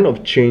 It kind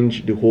of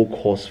changed the whole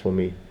course for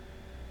me.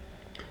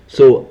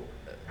 So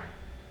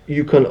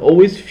you can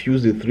always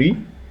fuse the three,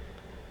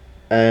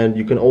 and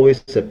you can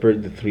always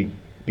separate the three,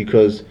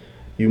 because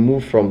you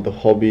move from the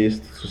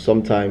hobbyist to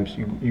sometimes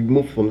you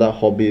move from that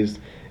hobbyist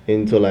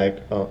into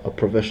like a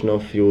professional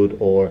field,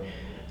 or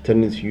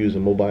tending to use a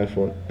mobile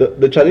phone.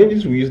 The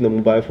challenges with using a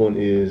mobile phone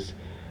is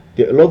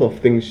there are a lot of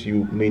things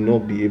you may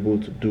not be able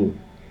to do.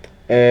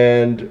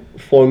 And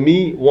for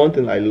me, one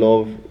thing I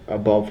love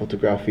about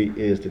photography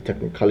is the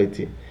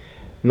technicality,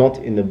 not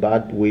in a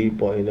bad way,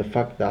 but in the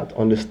fact that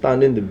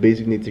understanding the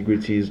basic nitty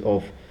gritties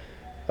of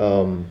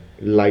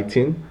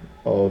lighting,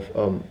 of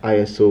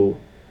ISO,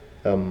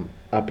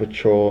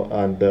 aperture,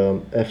 and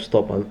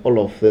f-stop, and all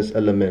of these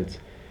elements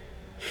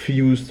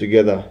fused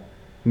together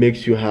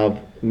makes you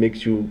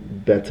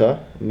better,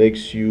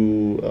 makes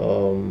you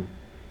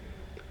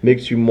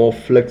more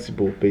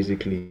flexible,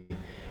 basically.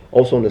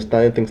 Also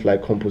understanding things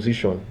like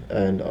composition,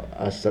 and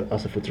as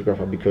a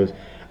photographer, because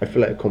I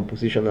feel like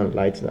composition and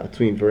lighting are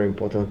two very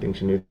important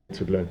things you need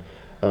to learn.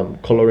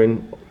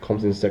 Coloring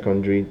comes in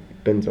secondary,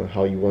 depends on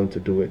how you want to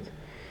do it.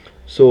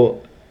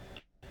 So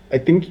I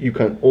think you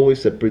can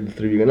always separate the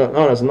three. Now,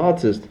 as an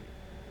artist,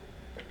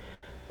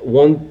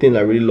 one thing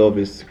I really love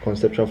is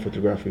conceptual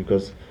photography,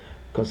 because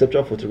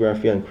conceptual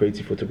photography and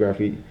creative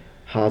photography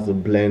has a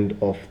blend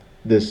of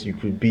this. You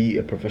could be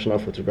a professional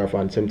photographer,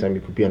 and at the same time you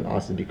could be an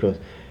artist, because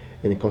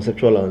in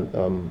conceptual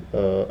and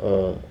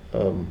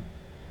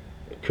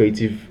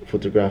creative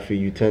photography,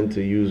 you tend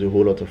to use a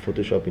whole lot of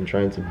Photoshop in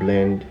trying to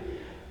blend,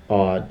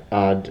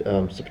 add,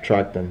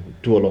 subtract, and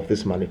do all of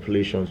these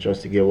manipulations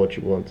just to get what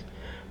you want.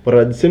 But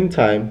at the same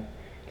time,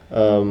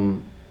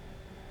 um,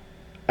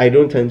 I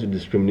don't tend to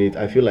discriminate.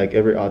 I feel like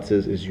every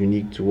artist is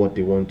unique to what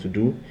they want to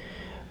do.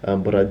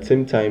 But at the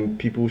same time,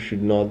 people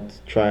should not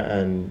try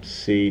and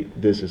say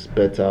this is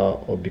better,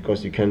 or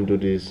because you can do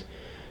this,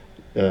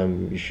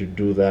 you should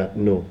do that.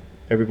 No,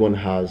 everyone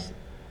has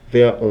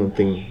their own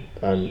thing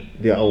and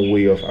their own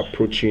way of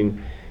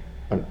approaching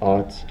an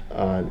art,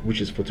 and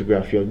which is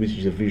photography, or which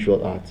is a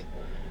visual art.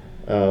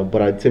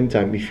 But at the same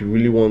time, if you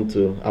really want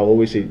to, I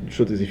always say, the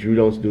truth is, if you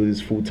really want to do this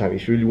full time,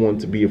 if you really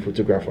want to be a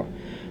photographer,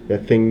 there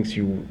are things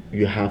you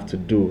have to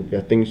do. There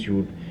are things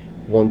you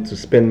want to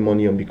spend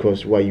money on,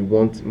 because why, you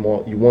want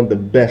more, you want the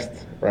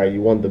best, right?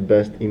 You want the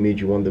best image,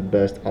 you want the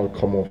best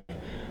outcome of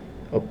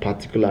a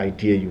particular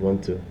idea you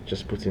want to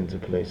just put into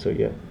place. So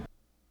yeah.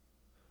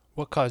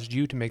 What caused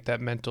you to make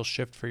that mental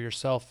shift for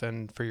yourself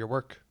and for your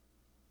work?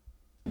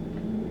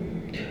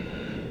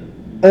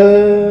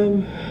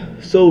 Um.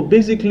 So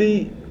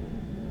basically,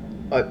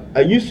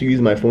 I used to use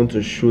my phone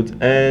to shoot,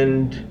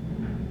 and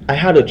I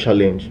had a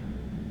challenge.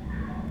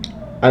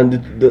 And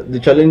the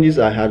challenges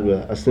I had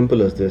were as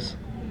simple as this.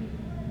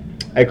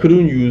 I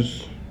couldn't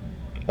use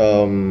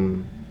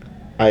um,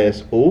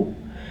 ISO,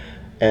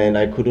 and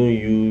I couldn't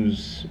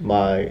use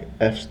my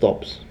f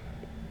stops.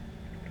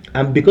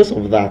 And because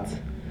of that,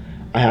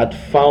 I had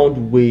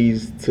found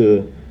ways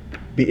to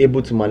be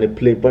able to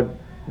manipulate, but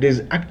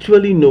there's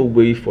actually no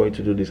way for you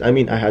to do this. I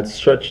mean, I had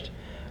searched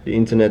the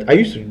internet. I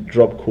used to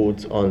drop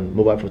codes on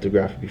mobile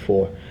photography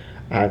before.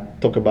 I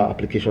talk about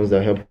applications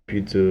that help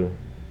you to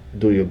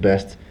do your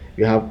best.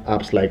 You have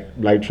apps like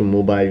Lightroom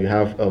Mobile, you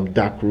have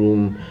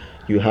Darkroom,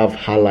 you have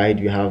Highlight,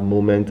 you have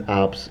Moment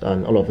apps,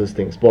 and all of those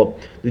things. But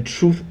the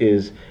truth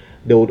is,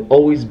 there would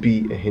always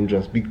be a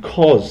hindrance,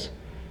 because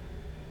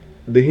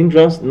the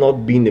hindrance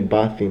not being a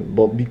bad thing,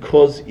 but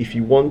because if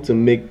you want to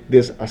make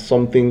this as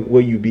something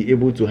where you be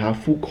able to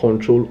have full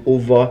control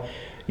over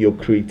your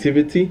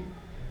creativity,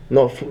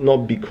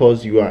 not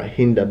because you are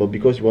hindered, but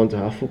because you want to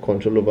have full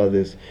control over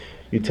this,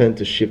 you tend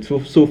to shift.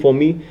 So for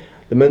me,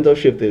 the mental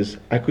shift is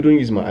I couldn't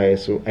use my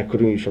ISO, I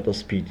couldn't use shutter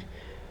speed,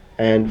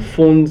 and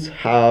phones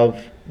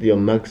have their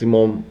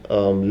maximum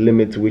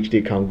limit to which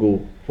they can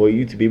go for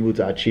you to be able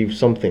to achieve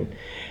something.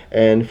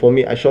 And for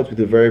me, I shot with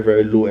a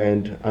very low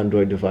end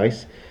Android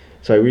device,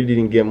 so I really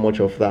didn't get much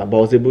of that, but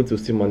I was able to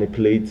still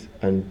manipulate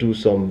and do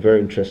some very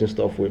interesting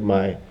stuff with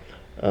my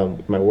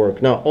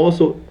work. Now,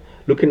 also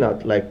looking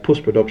at like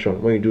post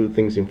production, when you do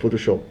things in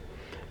Photoshop,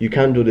 you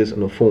can't do this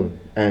on a phone,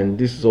 and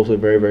this is also a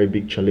very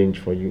big challenge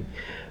for you.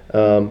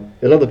 A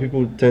lot of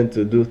people tend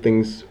to do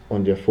things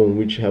on their phone,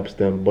 which helps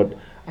them, but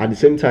at the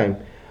same time,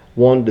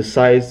 one, the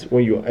size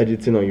when you're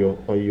editing on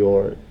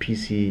your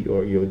PC,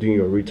 or you're doing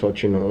your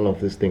retouching and all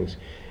of these things,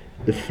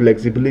 the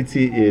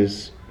flexibility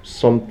is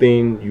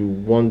something you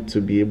want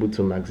to be able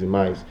to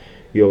maximize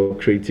your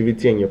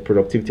creativity and your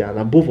productivity, and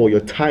above all, your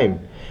time.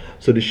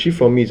 So the shift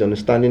for me is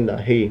understanding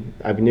that, hey,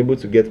 I've been able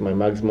to get my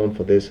maximum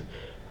for this.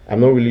 I'm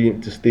not really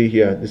to stay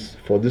here this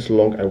for this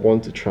long. I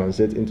want to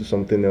transit into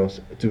something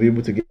else to be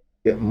able to get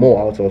get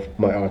more out of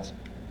my art.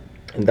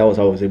 And that was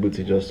how I was able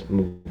to just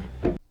move.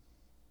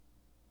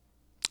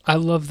 I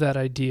love that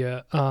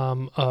idea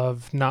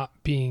of not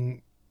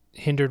being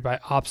hindered by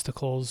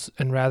obstacles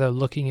and rather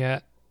looking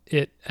at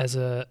it as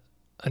an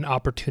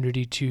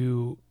opportunity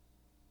to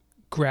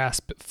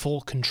grasp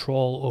full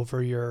control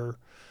over your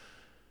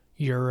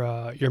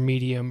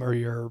medium or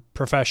your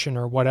profession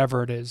or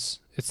whatever it is.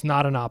 It's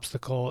not an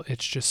obstacle.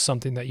 It's just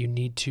something that you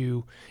need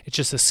to. It's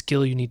just a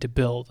skill you need to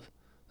build.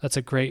 That's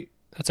a great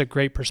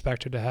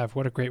perspective to have.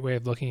 What a great way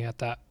of looking at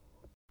that.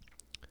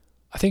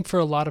 I think for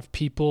a lot of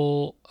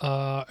people,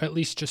 at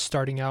least just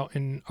starting out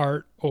in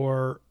art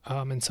or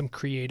in some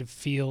creative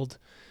field,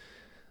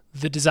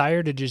 the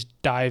desire to just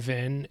dive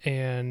in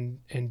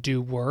and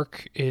do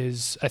work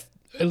is,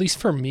 at least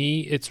for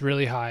me, it's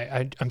really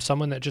high. I'm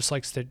someone that just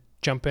likes to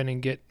jump in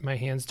and get my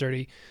hands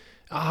dirty.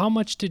 How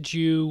much did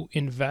you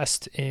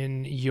invest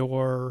in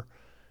your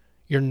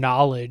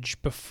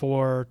knowledge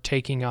before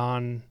taking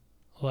on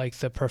like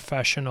the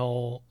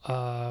professional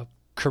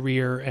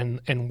career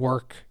and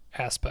work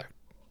aspect?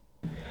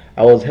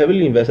 I was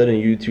heavily invested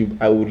in YouTube.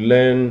 I would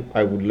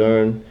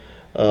learn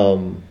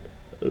um,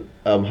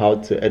 how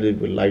to edit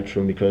with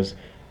Lightroom because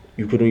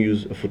you couldn't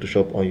use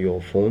Photoshop on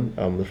your phone.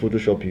 The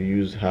Photoshop you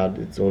use had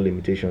its own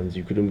limitations.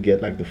 You couldn't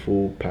get like the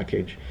full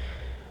package.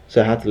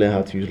 So I had to learn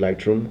how to use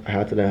Lightroom. I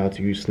had to learn how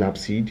to use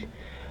Snapseed.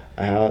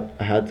 I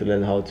had to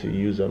learn how to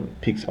use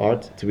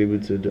PixArt to be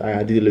able to do.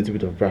 I did a little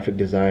bit of graphic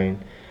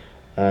design,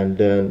 and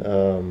then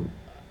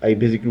I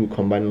basically would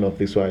combine all of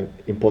this. So I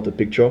import a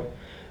picture,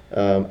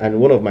 and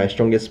one of my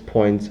strongest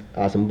points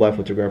as a mobile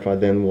photographer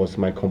then was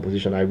my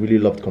composition. I really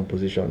loved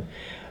composition.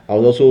 I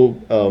was also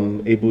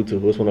able to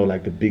host one of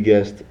like the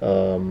biggest.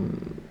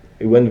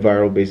 It went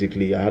viral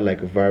basically. I had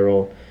like a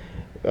viral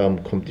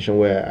competition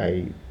where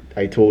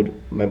I told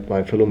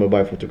my fellow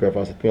mobile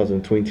photographers. I think it was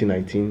in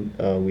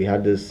 2019. We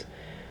had this.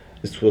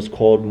 This was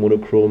called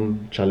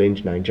Monochrome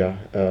Challenge Niger.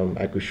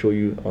 I could show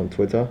you on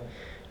Twitter,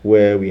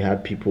 where we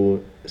had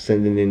people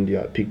sending in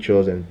their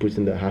pictures and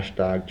putting the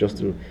hashtag just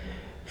to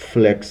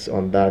flex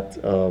on that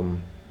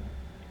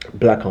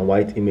black and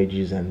white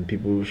images and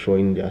people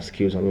showing their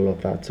skills and all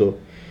of that. So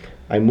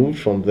I moved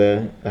from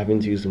there, having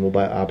to use the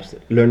mobile apps,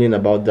 learning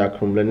about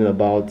darkroom, learning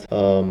about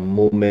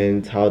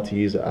Moment, how to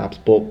use the apps.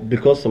 But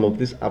because some of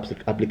these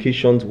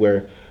applications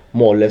were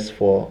more or less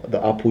for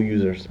the Apple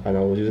users, and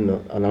I was using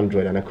an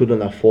Android, and I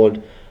couldn't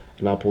afford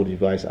an Apple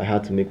device, I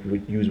had to make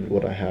use with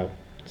what I have.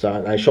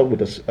 So I shot with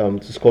this.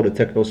 It's called the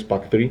Techno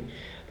Spark 3.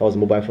 That was a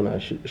mobile phone I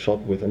shot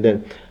with, and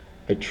then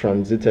I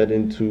transited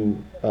into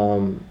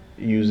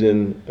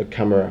using a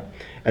camera.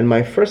 And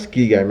my first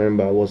gig I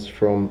remember was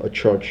from a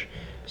church.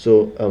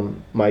 So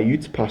my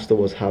youth pastor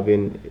was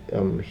having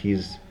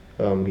his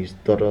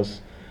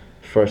daughter's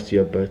first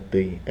year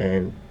birthday,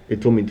 and he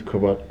told me to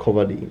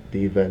cover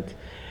the event.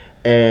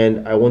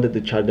 And I wanted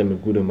to charge them a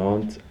good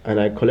amount, and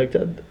I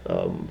collected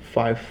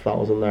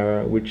 5,000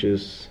 naira, which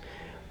is,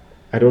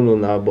 I don't know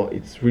now, but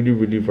it's really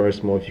really very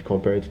small if you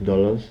compare it to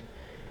dollars.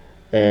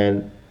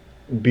 And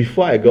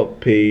before I got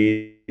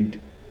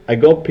paid.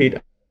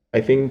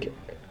 I think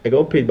I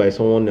got paid by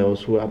someone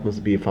else who happens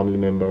to be a family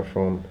member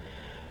from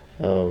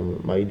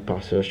my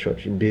pastor's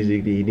church.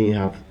 Basically, he didn't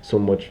have so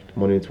much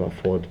money to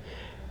afford,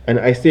 and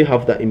I still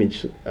have that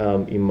image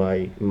in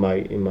my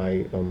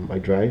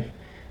drive,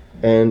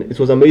 and it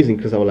was amazing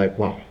because I was like,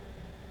 wow.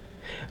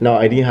 Now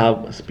I didn't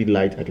have speed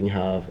light, I didn't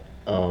have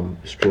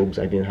strobes,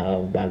 I didn't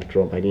have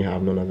backdrop, I didn't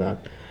have none of that,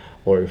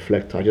 or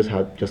reflector. I just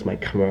had just my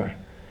camera,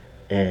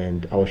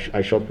 and I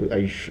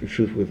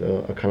shoot with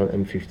a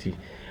Canon M50.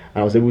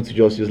 I was able to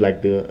just use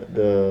like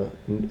the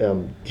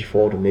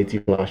default or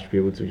native flash to be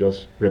able to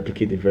just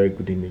replicate a very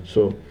good image.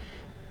 So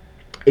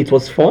it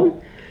was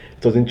fun,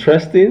 it was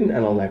interesting, and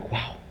I was like,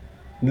 wow,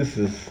 this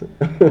is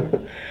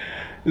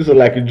this was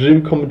like a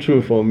dream come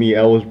true for me.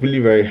 I was really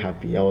very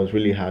happy. I was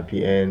really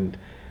happy, and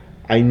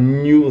I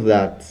knew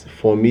that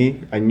for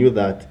me, I knew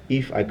that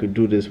if I could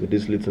do this with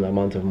this little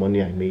amount of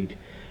money I made,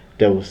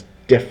 there was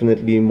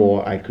definitely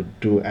more I could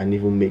do and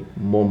even make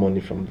more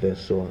money from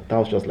this. So that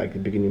was just like the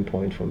beginning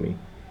point for me.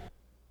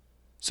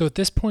 So at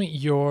this point,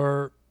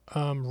 you're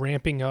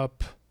ramping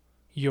up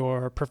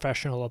your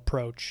professional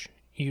approach.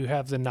 You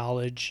have the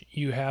knowledge,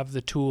 you have the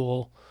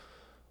tool.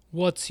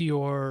 What's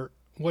your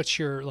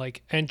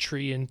like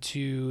entry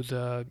into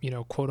the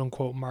quote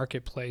unquote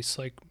marketplace?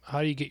 Like,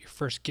 how do you get your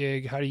first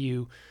gig? How do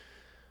you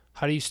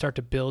start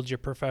to build your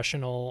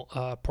professional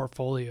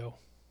portfolio?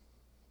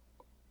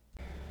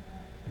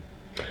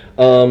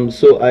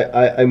 So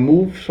I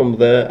moved from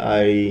there.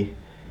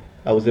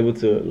 I was able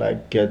to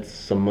like get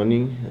some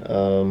money,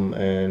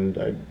 and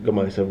I got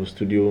myself a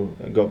studio.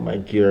 I got my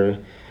gear,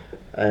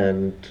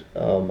 and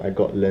I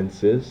got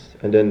lenses,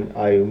 and then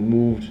I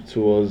moved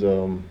towards.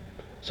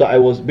 So I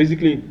was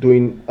basically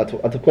doing at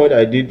a point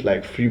I did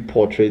like free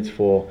portraits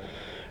for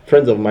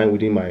friends of mine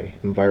within my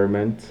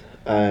environment,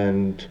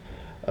 and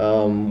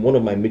one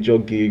of my major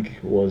gig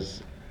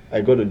was I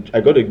got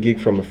a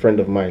gig from a friend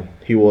of mine.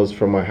 He was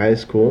from my high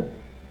school,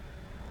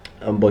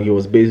 but he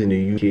was based in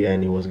the UK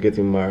and he was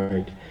getting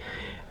married.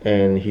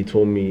 and he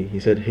told me, he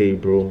said, "Hey,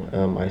 bro,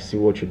 I see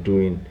what you're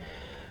doing."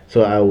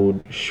 So I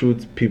would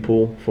shoot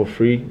people for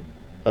free.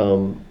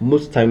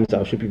 Most times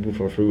I'll shoot people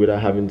for free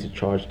without having to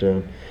charge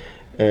them,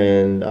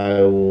 and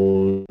I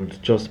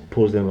would just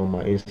post them on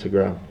my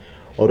Instagram.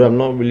 Although I'm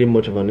not really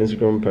much of an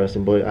Instagram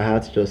person, but I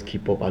had to just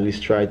keep up, at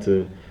least try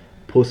to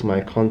post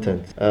my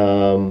content.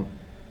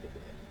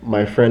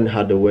 My friend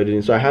had a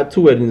wedding. So I had two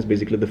weddings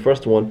basically. The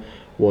first one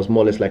was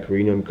more or less like a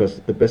reunion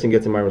because the person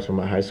getting married was from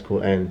my high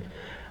school, and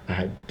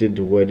did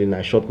the wedding.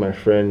 I shot my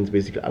friends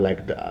basically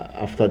like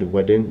after the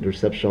wedding, the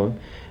reception.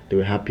 They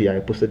were happy. I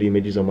posted the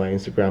images on my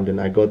Instagram. Then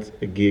I got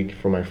a gig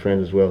from my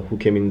friend as well who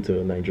came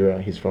into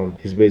Nigeria. He's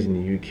based in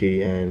the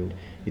UK, and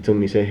he told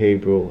me, say, "Hey,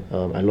 bro,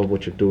 I love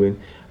what you're doing.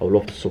 I would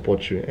love to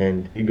support you."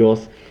 And he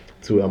goes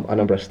to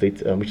Anambra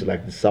State, which is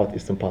like the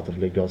southeastern part of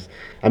Lagos.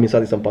 I mean,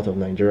 southeastern part of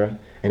Nigeria.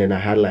 And then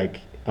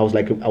I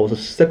was a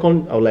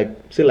second, I would like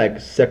say like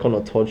second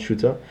or third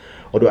shooter,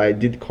 although I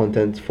did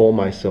content for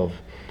myself.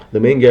 The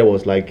main guy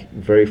was like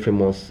very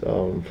famous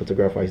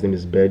photographer. His name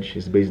is Bedge.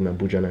 He's based in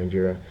Abuja,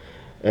 Nigeria,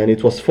 and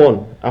it was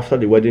fun. After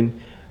the wedding,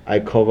 I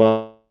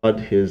covered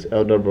his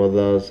elder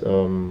brother's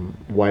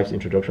wife's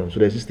introduction. So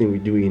there's this thing we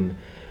do in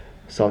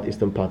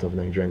southeastern part of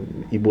Nigeria,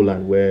 in Igbo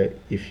land, where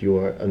if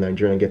you're a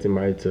Nigerian getting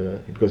married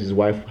to, because his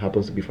wife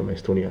happens to be from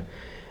Estonia,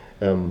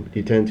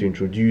 they tend to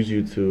introduce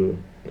you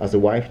to, as a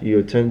wife,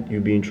 you'll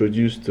be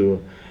introduced to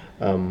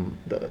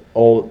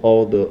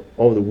all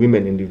the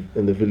women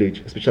in the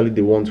village, especially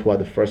the ones who are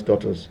the first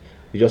daughters.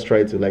 You just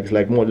try to like, it's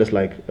like more or less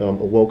like a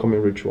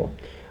welcoming ritual.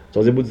 So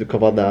I was able to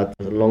cover that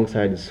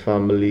alongside his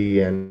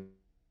family and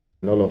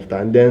all of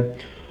that. And then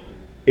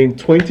in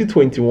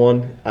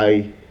 2021,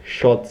 I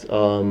shot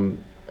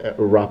a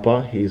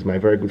rapper. He's my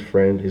very good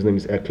friend. His name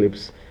is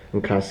Eclipse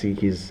Nkasi.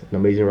 He's an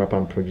amazing rapper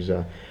and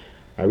producer.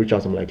 I reached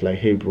out to him like,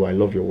 hey, bro, I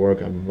love your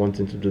work. I'm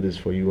wanting to do this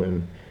for you,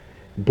 and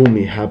boom,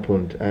 it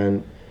happened.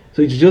 And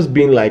so it's just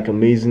been like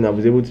amazing. I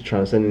was able to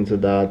transcend into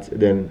that.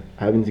 Then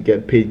having to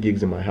get paid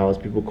gigs in my house.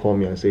 People call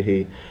me and say,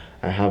 hey,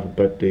 I have a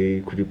birthday.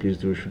 Could you please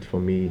do a shoot for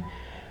me?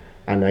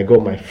 And I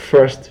got my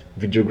first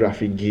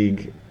videography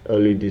gig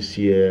early this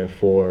year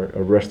for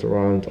a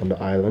restaurant on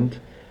the island.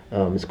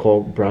 It's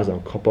called Brass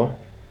and Copper.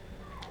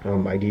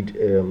 I did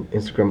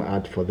Instagram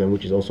ad for them,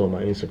 which is also on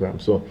my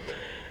Instagram. So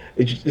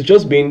it's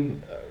just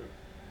been,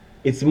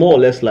 it's more or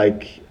less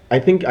like, I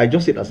think I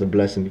just see it as a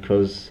blessing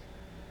because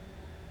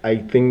I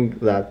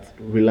think that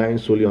relying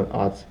solely on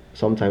art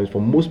sometimes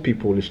for most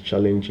people is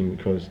challenging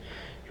because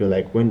you're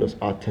like, when does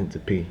art tend to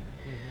pay?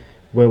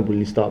 When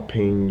will it start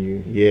paying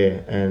you?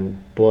 Yeah,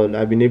 and but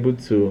I've been able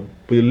to,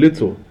 with a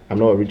little, I'm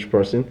not a rich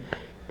person,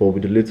 but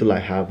with the little I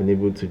have been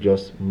able to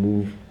just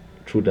move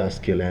through that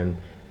scale, and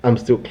I'm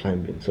still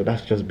climbing. So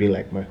that's just been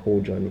like my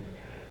whole journey.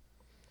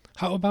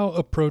 How about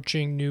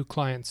approaching new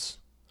clients?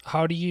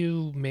 How do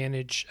you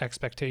manage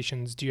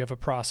expectations? Do you have a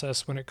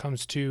process when it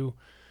comes to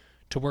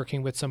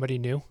working with somebody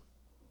new?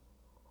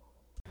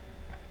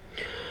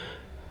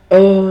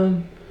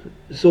 Um,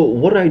 so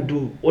what I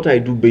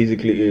do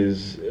basically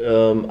is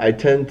I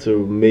tend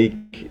to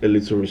make a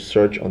little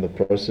research on the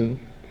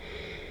person.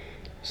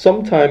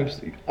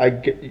 Sometimes I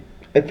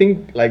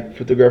think like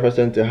photographers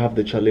tend to have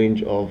the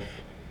challenge of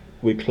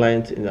with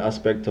clients in the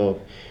aspect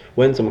of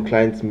when some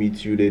clients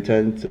meet you, they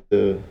tend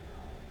to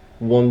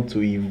want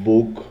to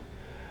evoke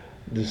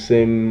the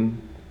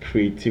same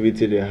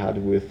creativity they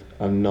had with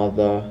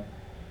another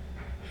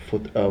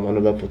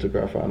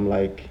photographer. I'm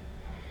like,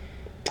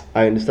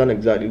 I understand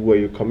exactly where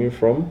you're coming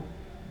from,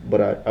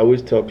 but I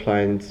always tell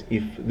clients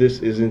if this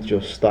isn't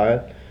your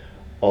style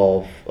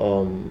of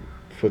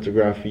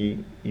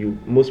photography, you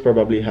most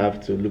probably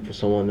have to look for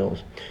someone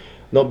else.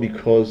 Not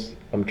because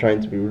I'm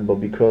trying to be rude, but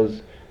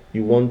because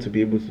you want to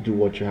be able to do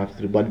what you have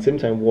to do, but at the same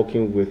time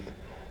working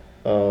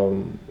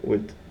um,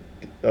 with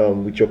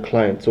with your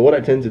client. So what I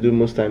tend to do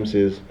most times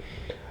is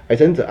I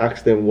tend to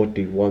ask them what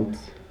they want.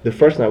 The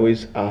first thing I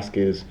always ask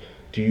is,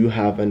 do you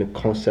have any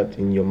concept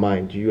in your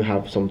mind? Do you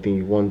have something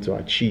you want to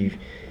achieve,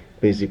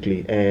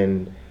 basically?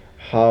 And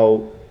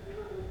how,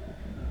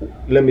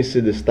 let me see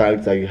the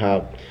styles that you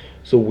have.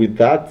 So with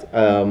that,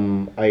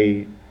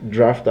 I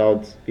draft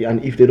out,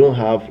 and if they don't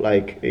have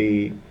like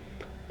a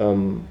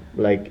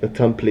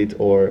template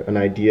or an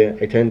idea,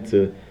 I tend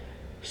to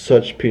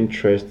search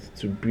Pinterest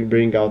to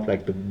bring out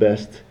like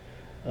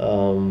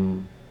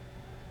um,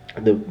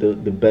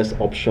 the best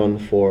option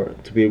for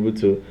to be able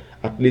to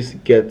at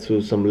least get to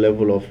some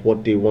level of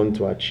what they want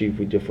to achieve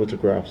with their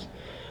photographs.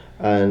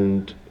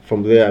 And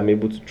from there I'm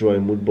able to draw a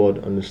mood board,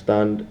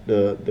 understand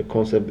the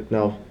concept,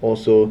 now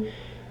also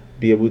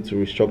be able to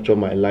restructure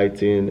my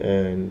lighting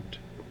and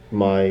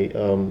my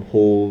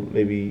whole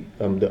maybe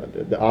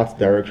the art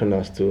direction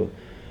as to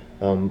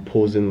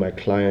posing my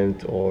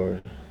client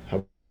or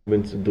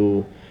having to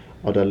do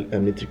other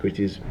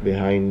nitty-gritties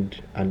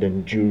behind and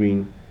then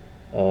during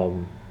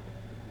um,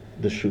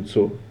 the shoot.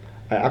 So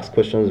I ask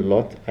questions a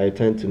lot. I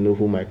tend to know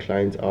who my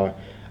clients are.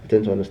 I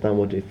tend to understand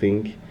what they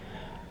think.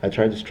 I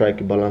try to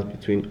strike a balance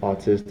between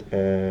artist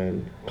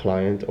and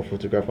client, or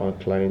photographer and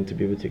client, to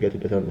be able to get a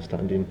better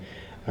understanding.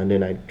 and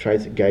then I try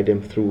to guide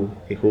them through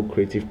a whole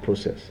creative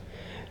process.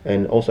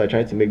 And also, I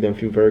try to make them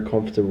feel very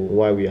comfortable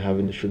while we are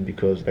having the shoot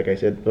because, like I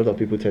said, a lot of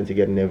people tend to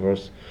get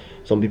nervous.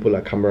 Some people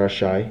are camera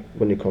shy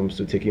when it comes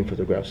to taking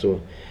photographs.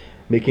 So,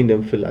 making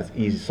them feel at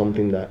ease is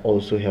something that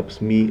also helps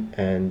me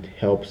and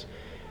helps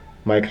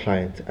my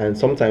client. And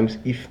sometimes,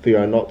 if they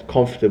are not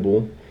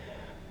comfortable,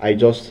 I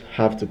just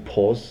have to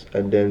pause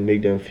and then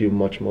make them feel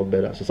much more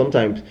better. So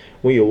sometimes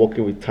when you're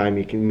working with time,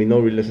 it may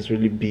not really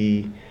necessarily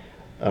be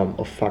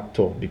a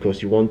factor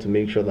because you want to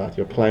make sure that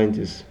your client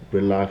is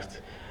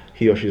relaxed,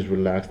 he or she is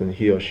relaxed, and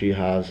he or she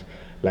has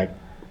like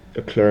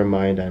a clear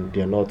mind and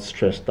they're not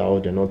stressed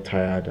out, they're not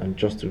tired, and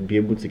just to be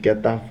able to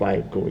get that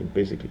vibe going,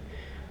 basically,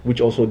 which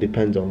also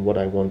depends on what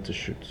I want to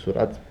shoot. So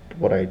that's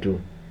what I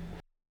do.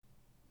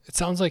 It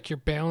sounds like you're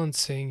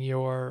balancing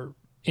your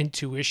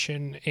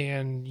intuition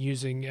and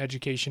using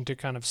education to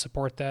kind of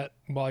support that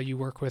while you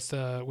work with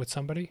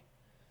somebody.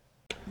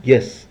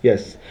 Yes,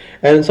 yes.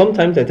 And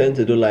sometimes I tend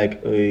to do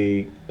like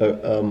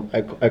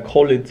I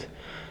call it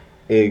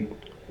a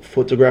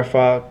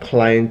photographer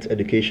client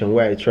education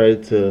where I try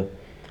to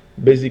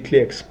basically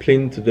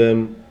explain to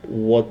them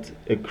what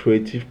a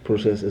creative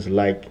process is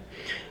like.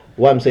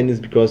 Why I'm saying this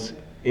because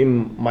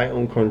in my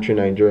own country,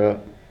 Nigeria,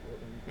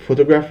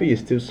 photography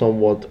is still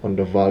somewhat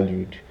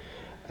undervalued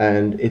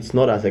and it's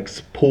not as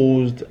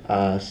exposed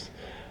as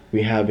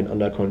we have in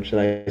other countries.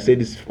 And I say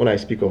this when I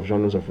speak of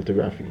genres of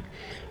photography.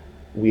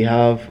 We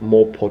have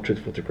more portrait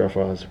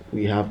photographers,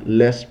 we have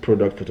less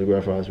product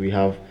photographers, we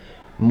have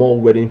more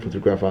wedding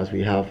photographers,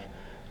 we have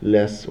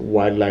less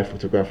wildlife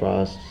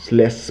photographers,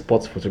 less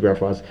sports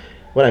photographers.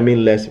 When I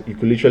mean less, you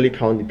could literally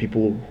count the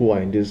people who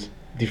are in these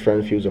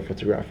different fields of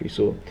photography.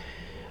 So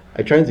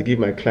I try to give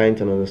my client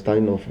an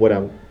understanding of what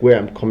I'm where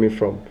I'm coming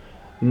from,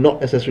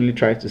 not necessarily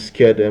trying to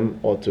scare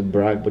them or to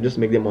brag, but just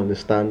make them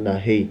understand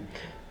that hey,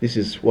 this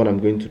is what I'm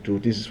going to do,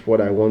 this is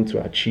what I want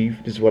to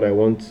achieve, this is what I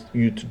want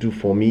you to do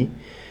for me,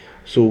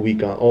 so we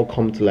can all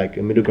come to like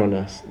a middle ground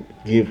and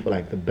give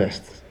like the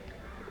best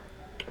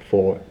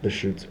for the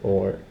shoot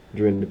or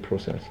during the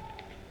process.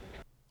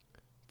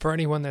 For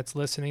anyone that's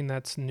listening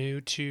that's new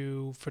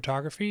to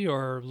photography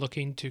or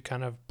looking to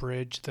kind of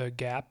bridge the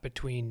gap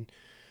between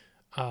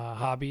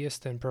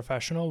hobbyist and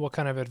professional, what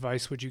kind of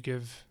advice would you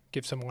give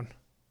someone?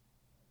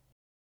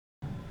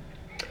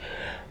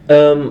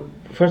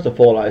 First of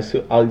all,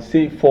 I'll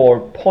say for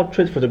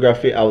portrait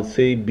photography, I would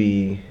say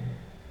be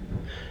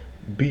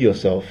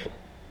yourself.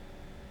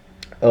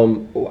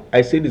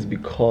 I say this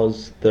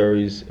because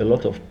there's a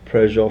lot of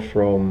pressure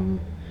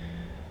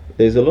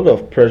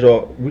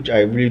which I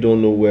really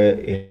don't know where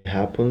it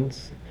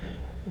happens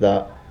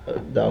that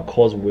that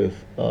occurs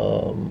with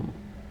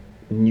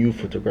new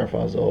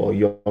photographers or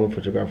young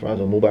photographers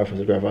or mobile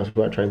photographers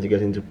who are trying to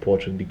get into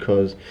portrait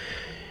because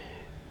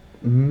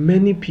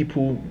many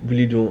people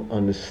really don't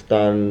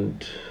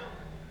understand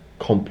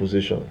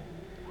composition.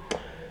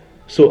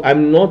 So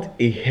I'm not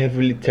a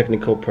heavily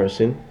technical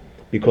person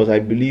because I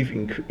believe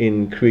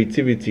in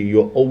creativity.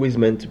 You're always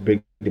meant to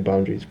break the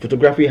boundaries.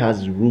 Photography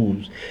has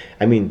rules.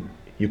 I mean,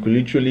 you could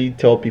literally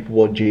tell people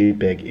what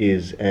JPEG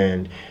is,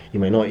 and you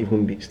might not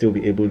even still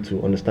be able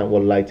to understand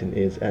what lighting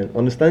is. And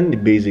understanding the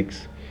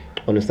basics,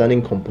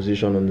 understanding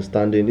composition,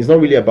 understanding it's not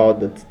really about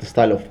the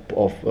style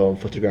of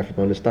photography,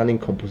 but understanding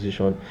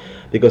composition,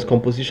 because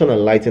composition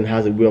and lighting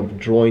has a way of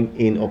drawing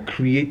in or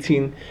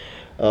creating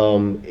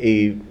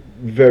a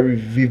very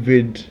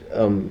vivid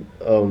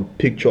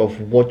picture of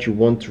what you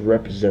want to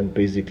represent,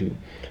 basically.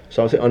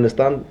 So I'll say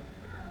understand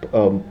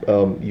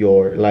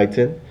your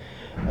lighting,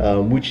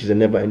 which is a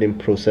never-ending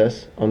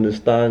process.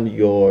 Understand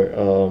your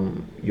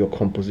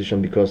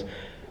composition because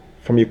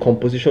from your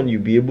composition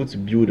you'll be able to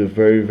build a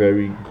very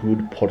very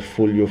good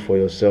portfolio for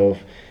yourself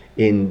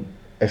in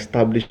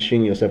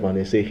establishing yourself, and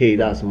they say hey,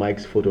 that's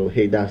Mike's photo,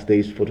 hey, that's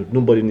Dave's photo.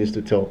 Nobody needs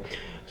to tell.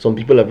 Some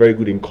people are very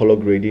good in color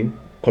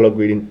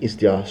grading is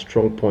their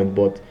strong point,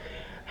 but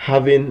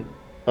having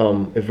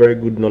a very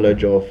good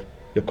knowledge of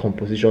your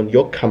composition,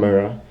 your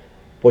camera,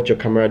 what your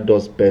camera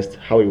does best,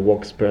 how it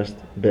works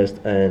best,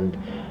 and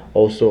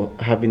also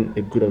having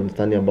a good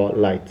understanding about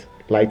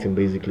lighting,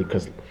 basically,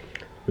 because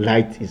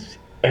light is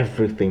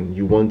everything.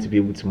 You want to be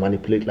able to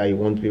manipulate light, you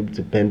want to be able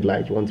to bend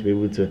light, you want to be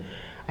able to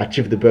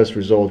achieve the best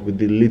result with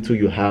the little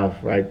you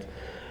have, right?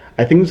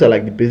 I think these are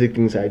like the basic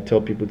things I tell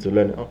people to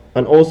learn.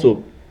 And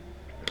also,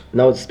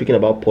 now speaking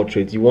about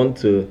portraits, you want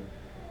to,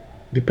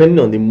 depending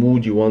on the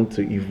mood you want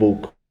to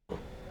evoke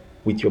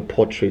with your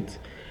portrait,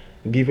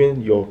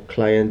 giving your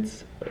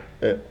clients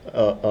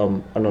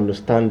an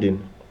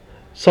understanding.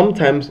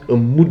 Sometimes a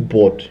mood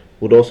board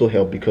would also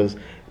help because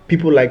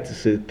people like to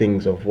say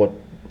things of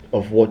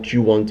what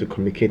you want to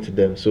communicate to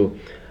them. So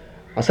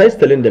aside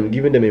telling them,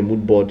 giving them a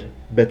mood board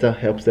better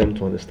helps them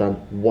to understand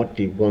what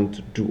they want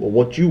to do or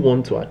what you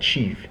want to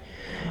achieve.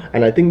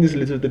 And I think these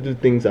little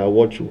things are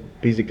what will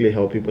basically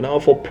help people. Now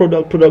for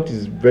product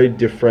is very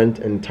different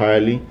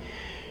entirely.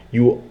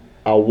 You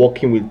are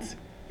working with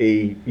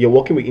you're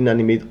working with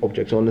inanimate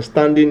objects. So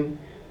understanding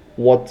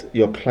what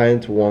your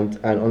client wants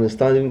and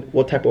understanding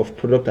what type of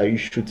product are you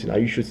shooting. Are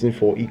you shooting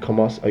for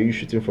e-commerce? Are you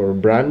shooting for a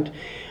brand?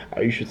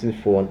 Are you shooting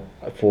for an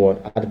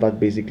advert?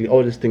 Basically,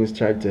 all these things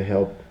try to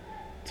help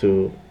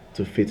to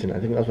to fit in. I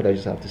think that's what I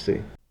just have to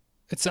say.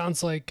 It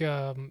sounds like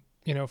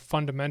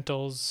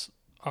fundamentals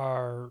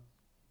are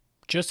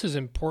just as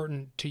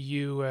important to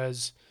you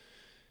as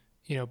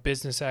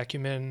business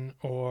acumen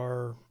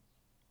or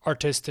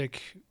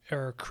artistic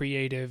or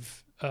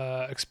creative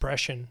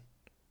expression.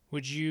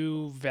 Would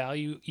you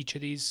value each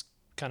of these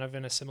kind of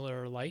in a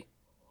similar light?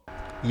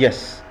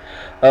 Yes.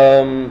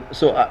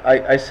 So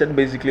I said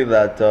basically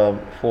that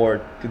for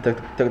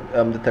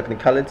the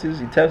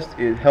technicalities,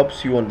 it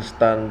helps you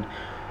understand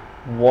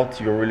what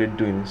you're really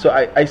doing. So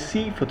I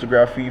see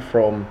photography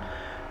from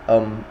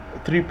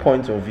 3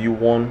 points of view.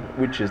 One,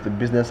 which is the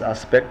business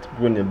aspect,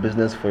 growing a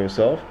business for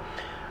yourself.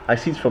 I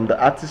see it from the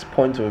artist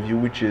point of view,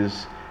 which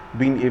is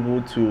being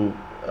able to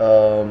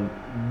um,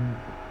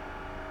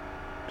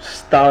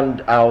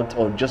 stand out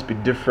or just be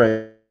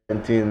different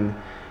in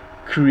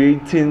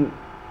creating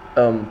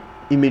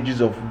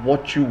images of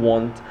what you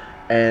want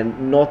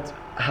and not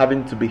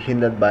having to be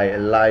hindered by a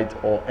light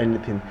or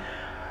anything.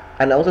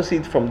 And I also see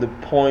it from the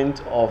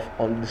point of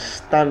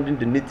understanding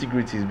the nitty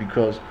gritties,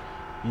 because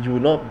you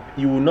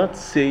will not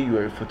say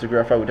you're a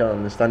photographer without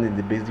understanding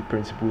the basic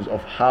principles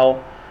of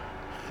how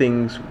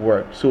things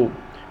work. So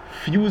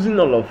fusing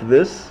all of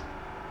this,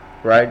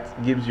 right,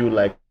 gives you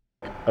like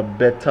a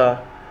better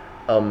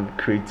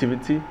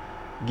creativity,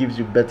 gives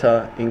you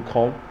better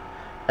income,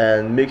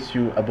 and makes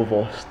you above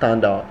all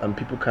stand out, and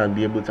people can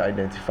be able to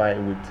identify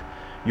with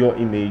your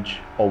image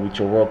or with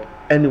your work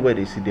anywhere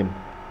they see them,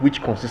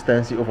 which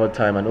consistency over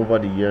time and over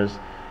the years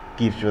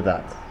gives you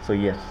that. So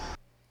yes.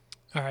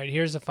 All right,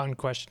 here's a fun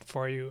question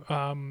for you.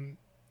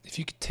 If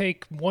you could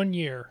take 1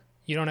 year,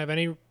 you don't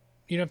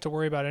have to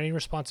worry about any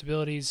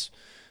responsibilities,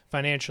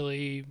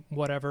 financially,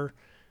 whatever,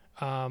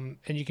 and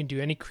you can do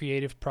any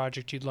creative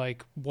project you'd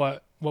like.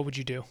 What would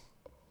you do?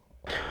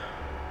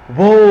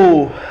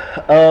 Whoa.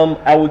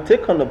 I would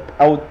take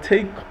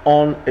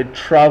on a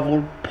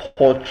travel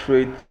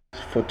portrait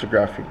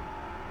photography,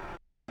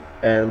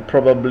 and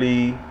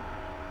probably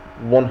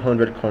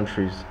 100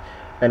 countries,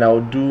 and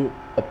I'll do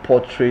a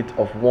portrait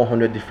of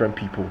 100 different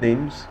people,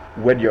 names,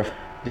 where their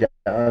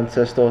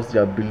ancestors,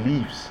 their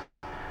beliefs,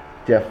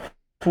 their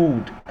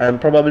food,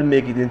 and probably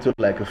make it into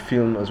like a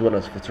film as well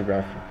as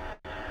photography.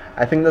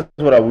 I think that's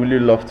what I really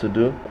love to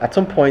do. At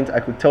some point,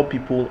 I could tell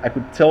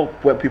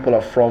where people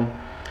are from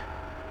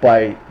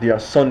by their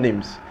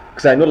surnames.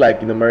 Because I know,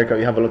 like in America,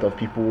 you have a lot of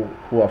people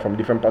who are from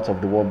different parts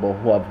of the world, but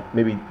who have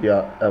maybe they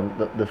are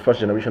the first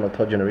generation or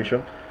third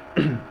generation.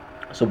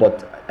 So,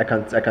 but I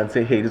can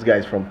say, hey, this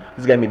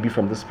guy may be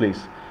from this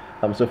place.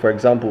 So for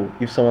example,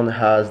 if someone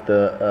has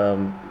a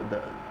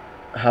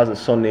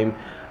surname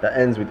that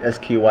ends with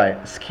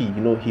SKY, ski,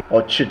 he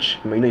or Chich,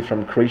 he's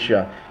from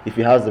Croatia. If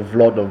he has the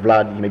Vlad or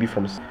Vlad, he may be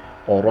from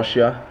or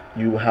Russia.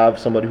 You have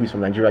somebody who's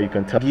from Nigeria, you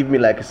can tell. Give me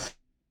like a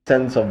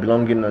sense of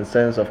belonging and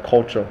sense of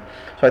culture.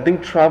 So I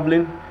think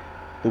traveling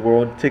the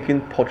world,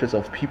 taking portraits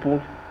of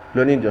people,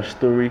 learning their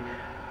story,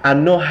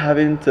 and not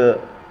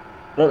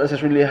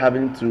necessarily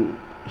having to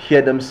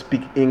hear them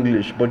speak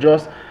English, but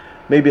just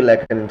maybe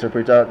like an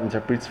interpreter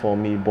interprets for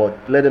me, but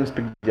let them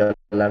speak their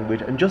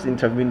language and just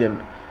intervene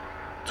them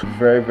to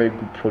very, very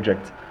good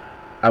project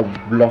I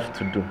would love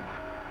to do.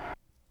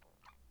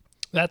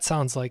 That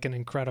sounds like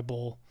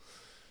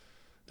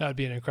that would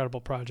be an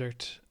incredible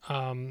project.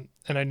 And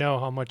I know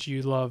how much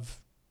you love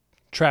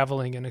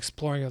traveling and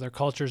exploring other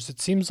cultures. It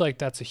seems like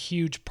that's a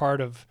huge part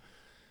of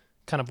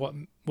kind of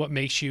what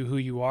makes you who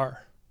you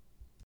are.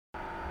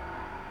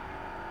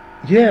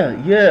 Yeah,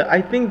 yeah. Mike.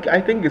 I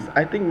think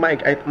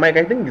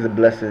it's a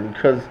blessing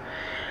because,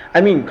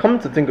 I mean, come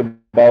to think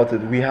about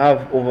it, we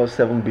have over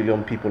 7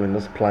 billion people in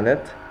this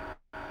planet,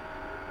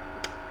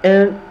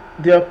 and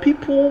there are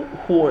people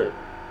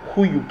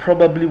who you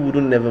probably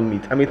wouldn't never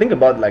meet. I mean, think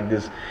about it like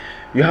this: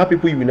 you have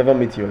people you will never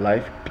meet in your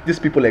life. These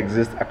people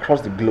exist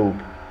across the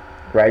globe,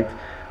 right?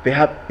 They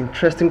have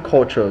interesting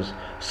cultures.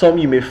 Some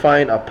you may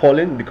find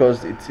appalling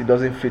because it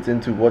doesn't fit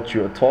into what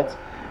you're taught,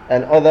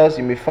 and others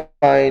you may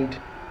find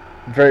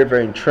very,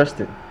 very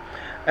interesting.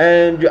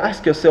 And you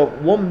ask yourself,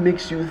 what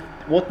makes you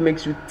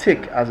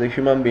tick as a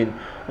human being?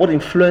 What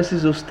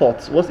influences those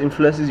thoughts? What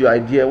influences your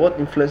idea? What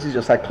influences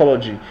your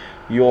psychology?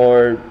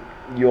 Your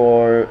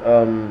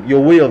your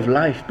way of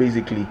life,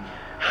 basically.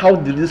 How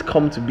did this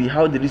come to be?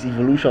 How did this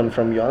evolution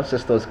from your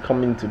ancestors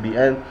come into be?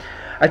 And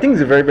I think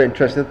it's a very, very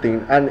interesting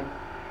thing. And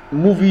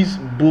movies,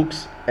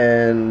 books,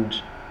 and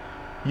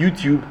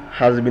YouTube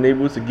has been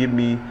able to give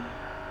me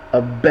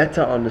a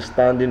better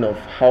understanding of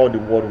how the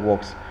world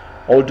works.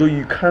 Although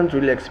you can't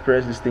really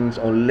experience these things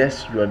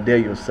unless you are there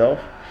yourself.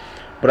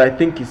 But I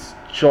think it's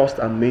just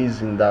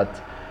amazing that,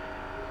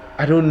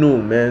 I don't know,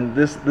 man.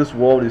 This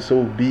world is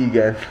so big,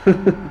 and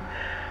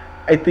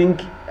I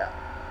think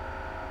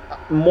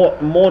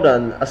more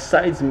than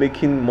aside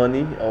making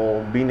money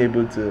or being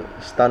able to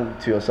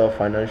stand to yourself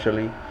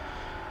financially,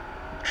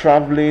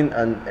 traveling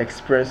and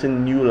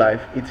experiencing new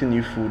life, eating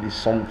new food is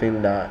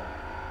something that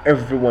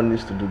everyone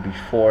needs to do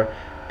before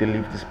they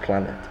leave this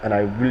planet. And I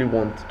really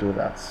want to do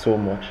that so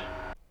much.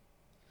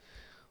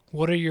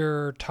 What are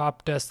your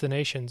top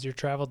destinations, your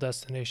travel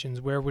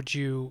destinations? Where would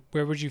you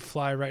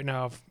fly right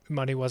now if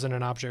money wasn't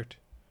an object?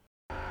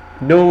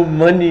 No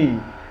money.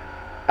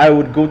 I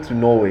would go to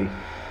Norway.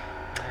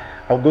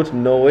 I'll go to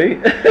Norway.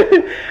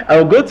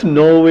 I'll go to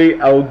Norway.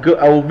 I'll go.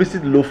 I will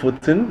visit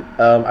Lofoten.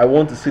 I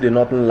want to see the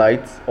Northern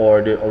Lights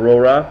or the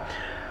aurora.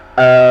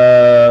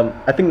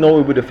 I think Norway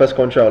will be the first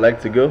country I would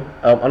like to go.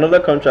 Another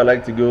country I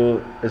like to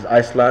go is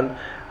Iceland.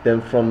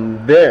 Then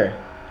from there,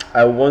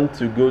 I want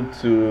to go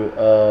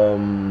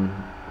to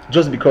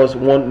just because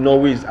one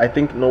Norway is. I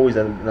think Norway is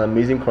an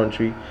amazing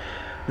country.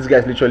 These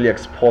guys literally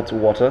export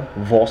water,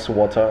 Voss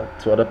water,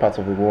 to other parts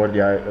of the world.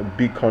 They are a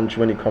big country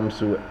when it comes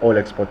to oil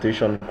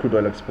exportation, crude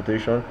oil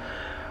exportation.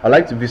 I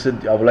like to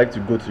visit. I would like to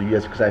go to the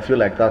US because I feel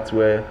like that's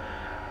where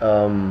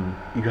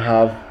you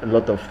have a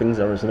lot of things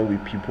that resonate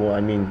with people.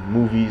 I mean,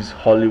 movies,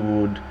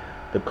 Hollywood,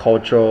 the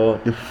culture,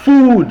 the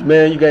food.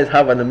 Man, you guys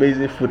have an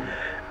amazing food,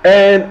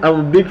 and I'm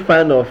a big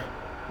fan of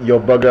your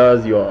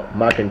burgers, your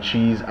mac and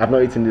cheese. I've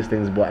not eaten these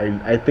things, but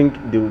I think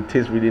they will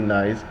taste really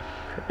nice.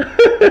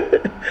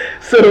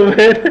 So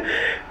man,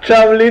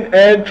 traveling,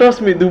 and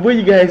trust me, the way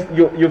you guys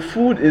your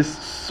food is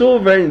so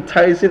very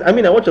enticing. I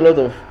mean, I watch a lot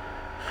of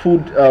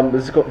food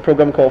there's a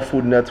program called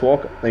Food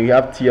Network, and you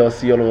have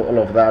TLC, all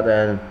of that,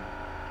 and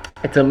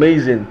it's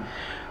amazing.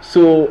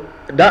 So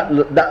that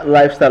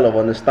lifestyle of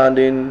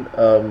understanding,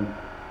 I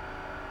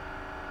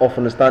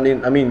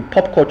mean,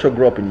 pop culture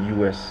grew up in the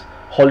US.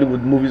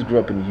 Hollywood movies grew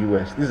up in the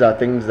US. These are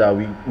things that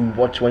we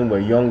watch when we're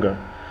younger.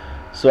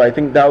 So I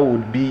think that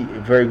would be a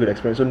very good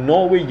experience. So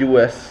Norway,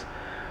 US,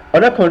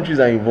 other countries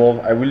are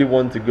involved. I really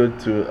want to go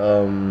to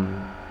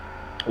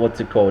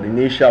what's it called? In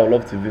Asia, I would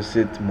love to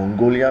visit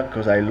Mongolia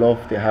because I love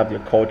they have their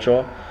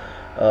culture.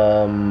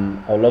 I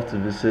would love to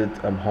visit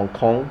Hong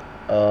Kong,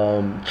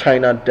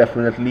 China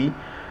definitely,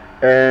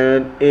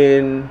 and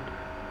in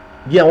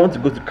yeah, I want to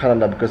go to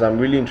Canada because I'm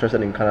really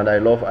interested in Canada. I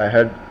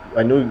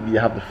know we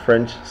have the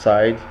French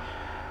side,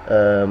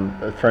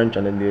 the French,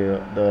 and then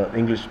the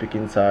English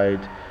speaking side.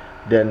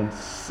 Then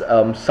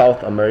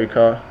South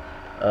America,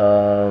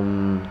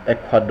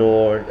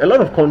 Ecuador, a lot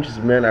of countries,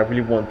 man. I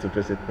really want to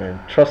visit, man.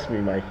 Trust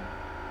me, Mike,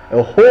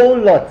 a whole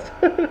lot.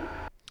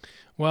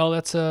 Well,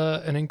 that's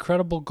an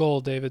incredible goal,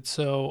 David.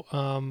 So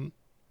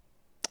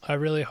I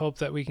really hope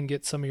that we can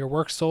get some of your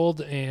work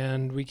sold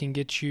and we can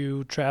get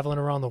you traveling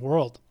around the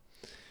world.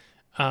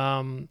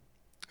 Um,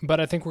 but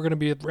I think we're going to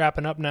be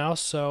wrapping up now.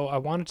 So I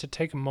wanted to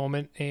take a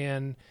moment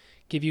and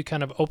give you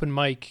kind of open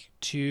mic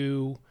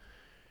to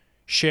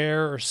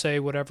share or say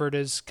whatever it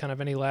is, kind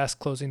of any last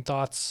closing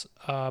thoughts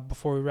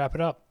before we wrap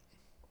it up.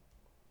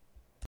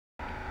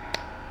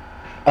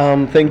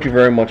 Thank you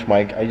very much,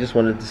 Mike. I just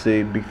wanted to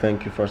say a big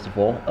thank you first of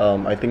all.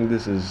 I think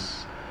this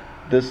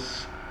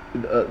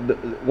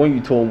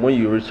when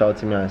you reached out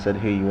to me and said,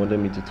 hey, you wanted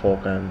me to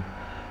talk, and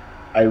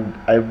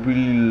I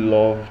really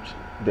loved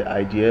the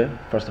idea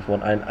first of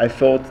all, and I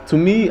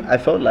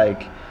felt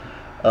like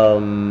a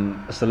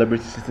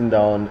celebrity sitting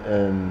down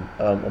in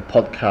a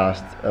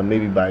podcast,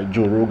 maybe by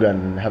Joe Rogan,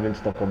 and having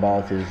to talk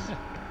about his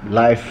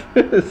life.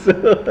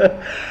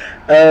 So,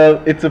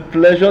 it's a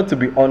pleasure to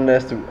be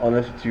honest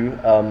with you.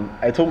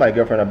 I told my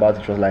girlfriend about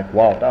it. She was like,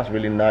 "Wow, that's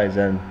really nice,"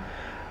 and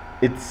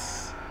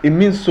it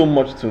means so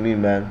much to me,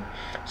 man.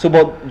 So,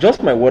 but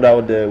just my word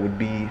out there would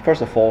be,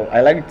 first of all,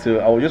 I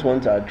would just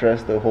want to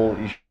address the whole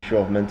issue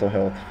of mental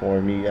health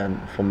for me and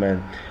for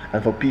men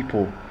and for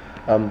people.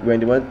 We're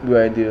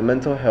in the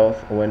mental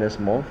health awareness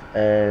month,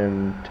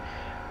 and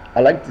I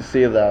like to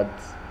say that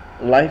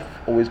life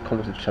always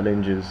comes with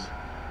challenges.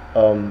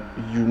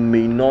 You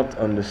may not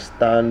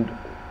understand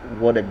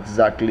what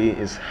exactly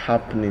is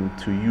happening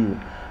to you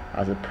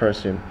as a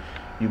person.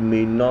 You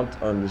may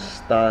not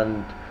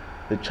understand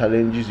the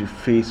challenges you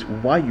face,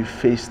 why you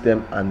face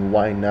them, and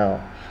why now.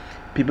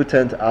 People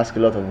tend to ask a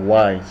lot of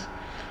whys,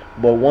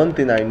 but one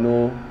thing I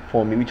know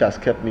for me, which has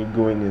kept me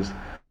going, is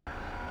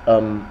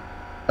um,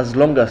 as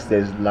long as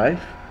there's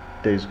life,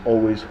 there's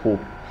always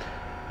hope.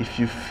 If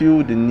you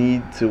feel the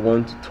need to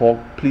want to talk,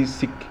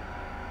 please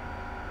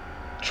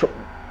tr-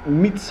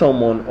 meet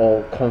someone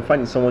or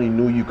confide in someone you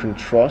know you can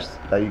trust,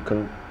 that you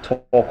can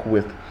talk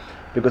with,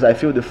 because I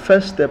feel the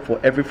first step for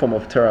every form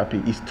of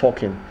therapy is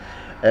talking.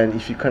 And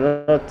if you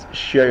cannot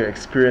share your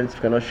experience, if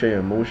you cannot share your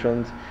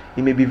emotions,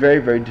 it may be very,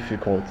 very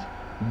difficult.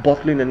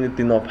 Bottling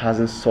anything up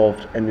hasn't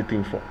solved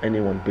anything for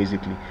anyone,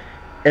 basically.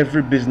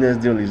 Every business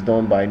deal is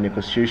done by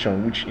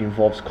negotiation, which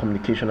involves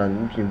communication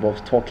and which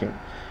involves talking.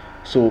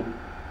 So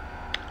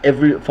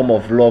every form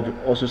of love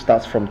also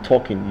starts from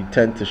talking. You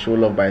tend to show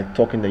love by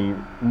talking, then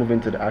you move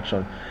into the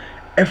action.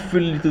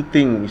 Every little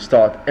thing we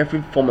start,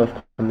 every form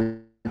of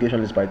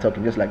communication is by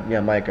talking, just like me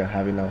and Mike are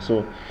having now.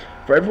 So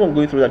for everyone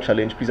going through that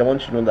challenge, please, I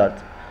want you to know that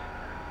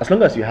as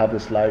long as you have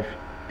this life,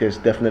 there's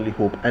definitely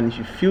hope. And if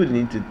you feel the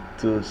need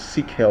to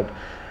seek help,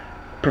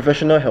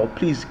 professional help,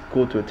 please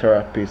go to a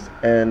therapist.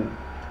 And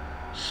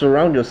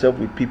Surround yourself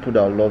with people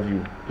that love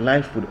you.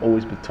 Life would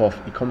always be tough.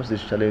 It comes to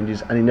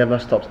challenges and it never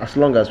stops. As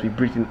long as we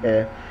breathe in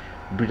air,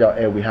 breathe out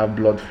air, we have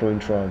blood flowing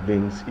through our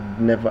veins. It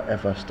never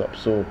ever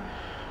stops. So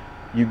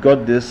you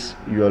got this,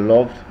 you're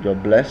loved, you're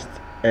blessed,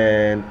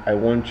 and I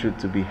want you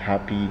to be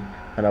happy,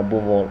 and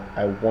above all,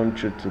 I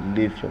want you to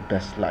live your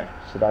best life.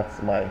 So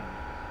that's my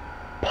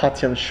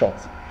parting shot.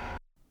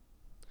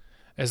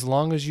 As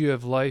long as you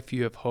have life,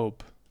 you have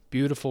hope.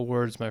 Beautiful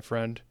words, my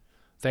friend.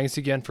 Thanks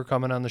again for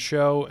coming on the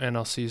show, and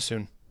I'll see you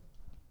soon.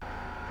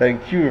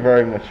 Thank you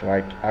very much,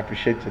 Mike. I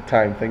appreciate your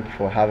time. Thank you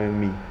for having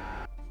me.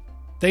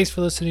 Thanks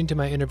for listening to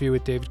my interview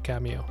with David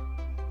Kamio.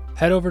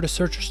 Head over to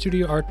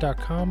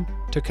searcherstudioart.com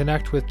to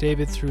connect with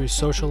David through his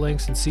social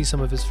links and see some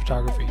of his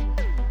photography.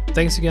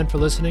 Thanks again for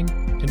listening,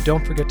 and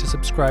don't forget to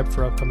subscribe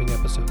for upcoming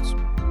episodes.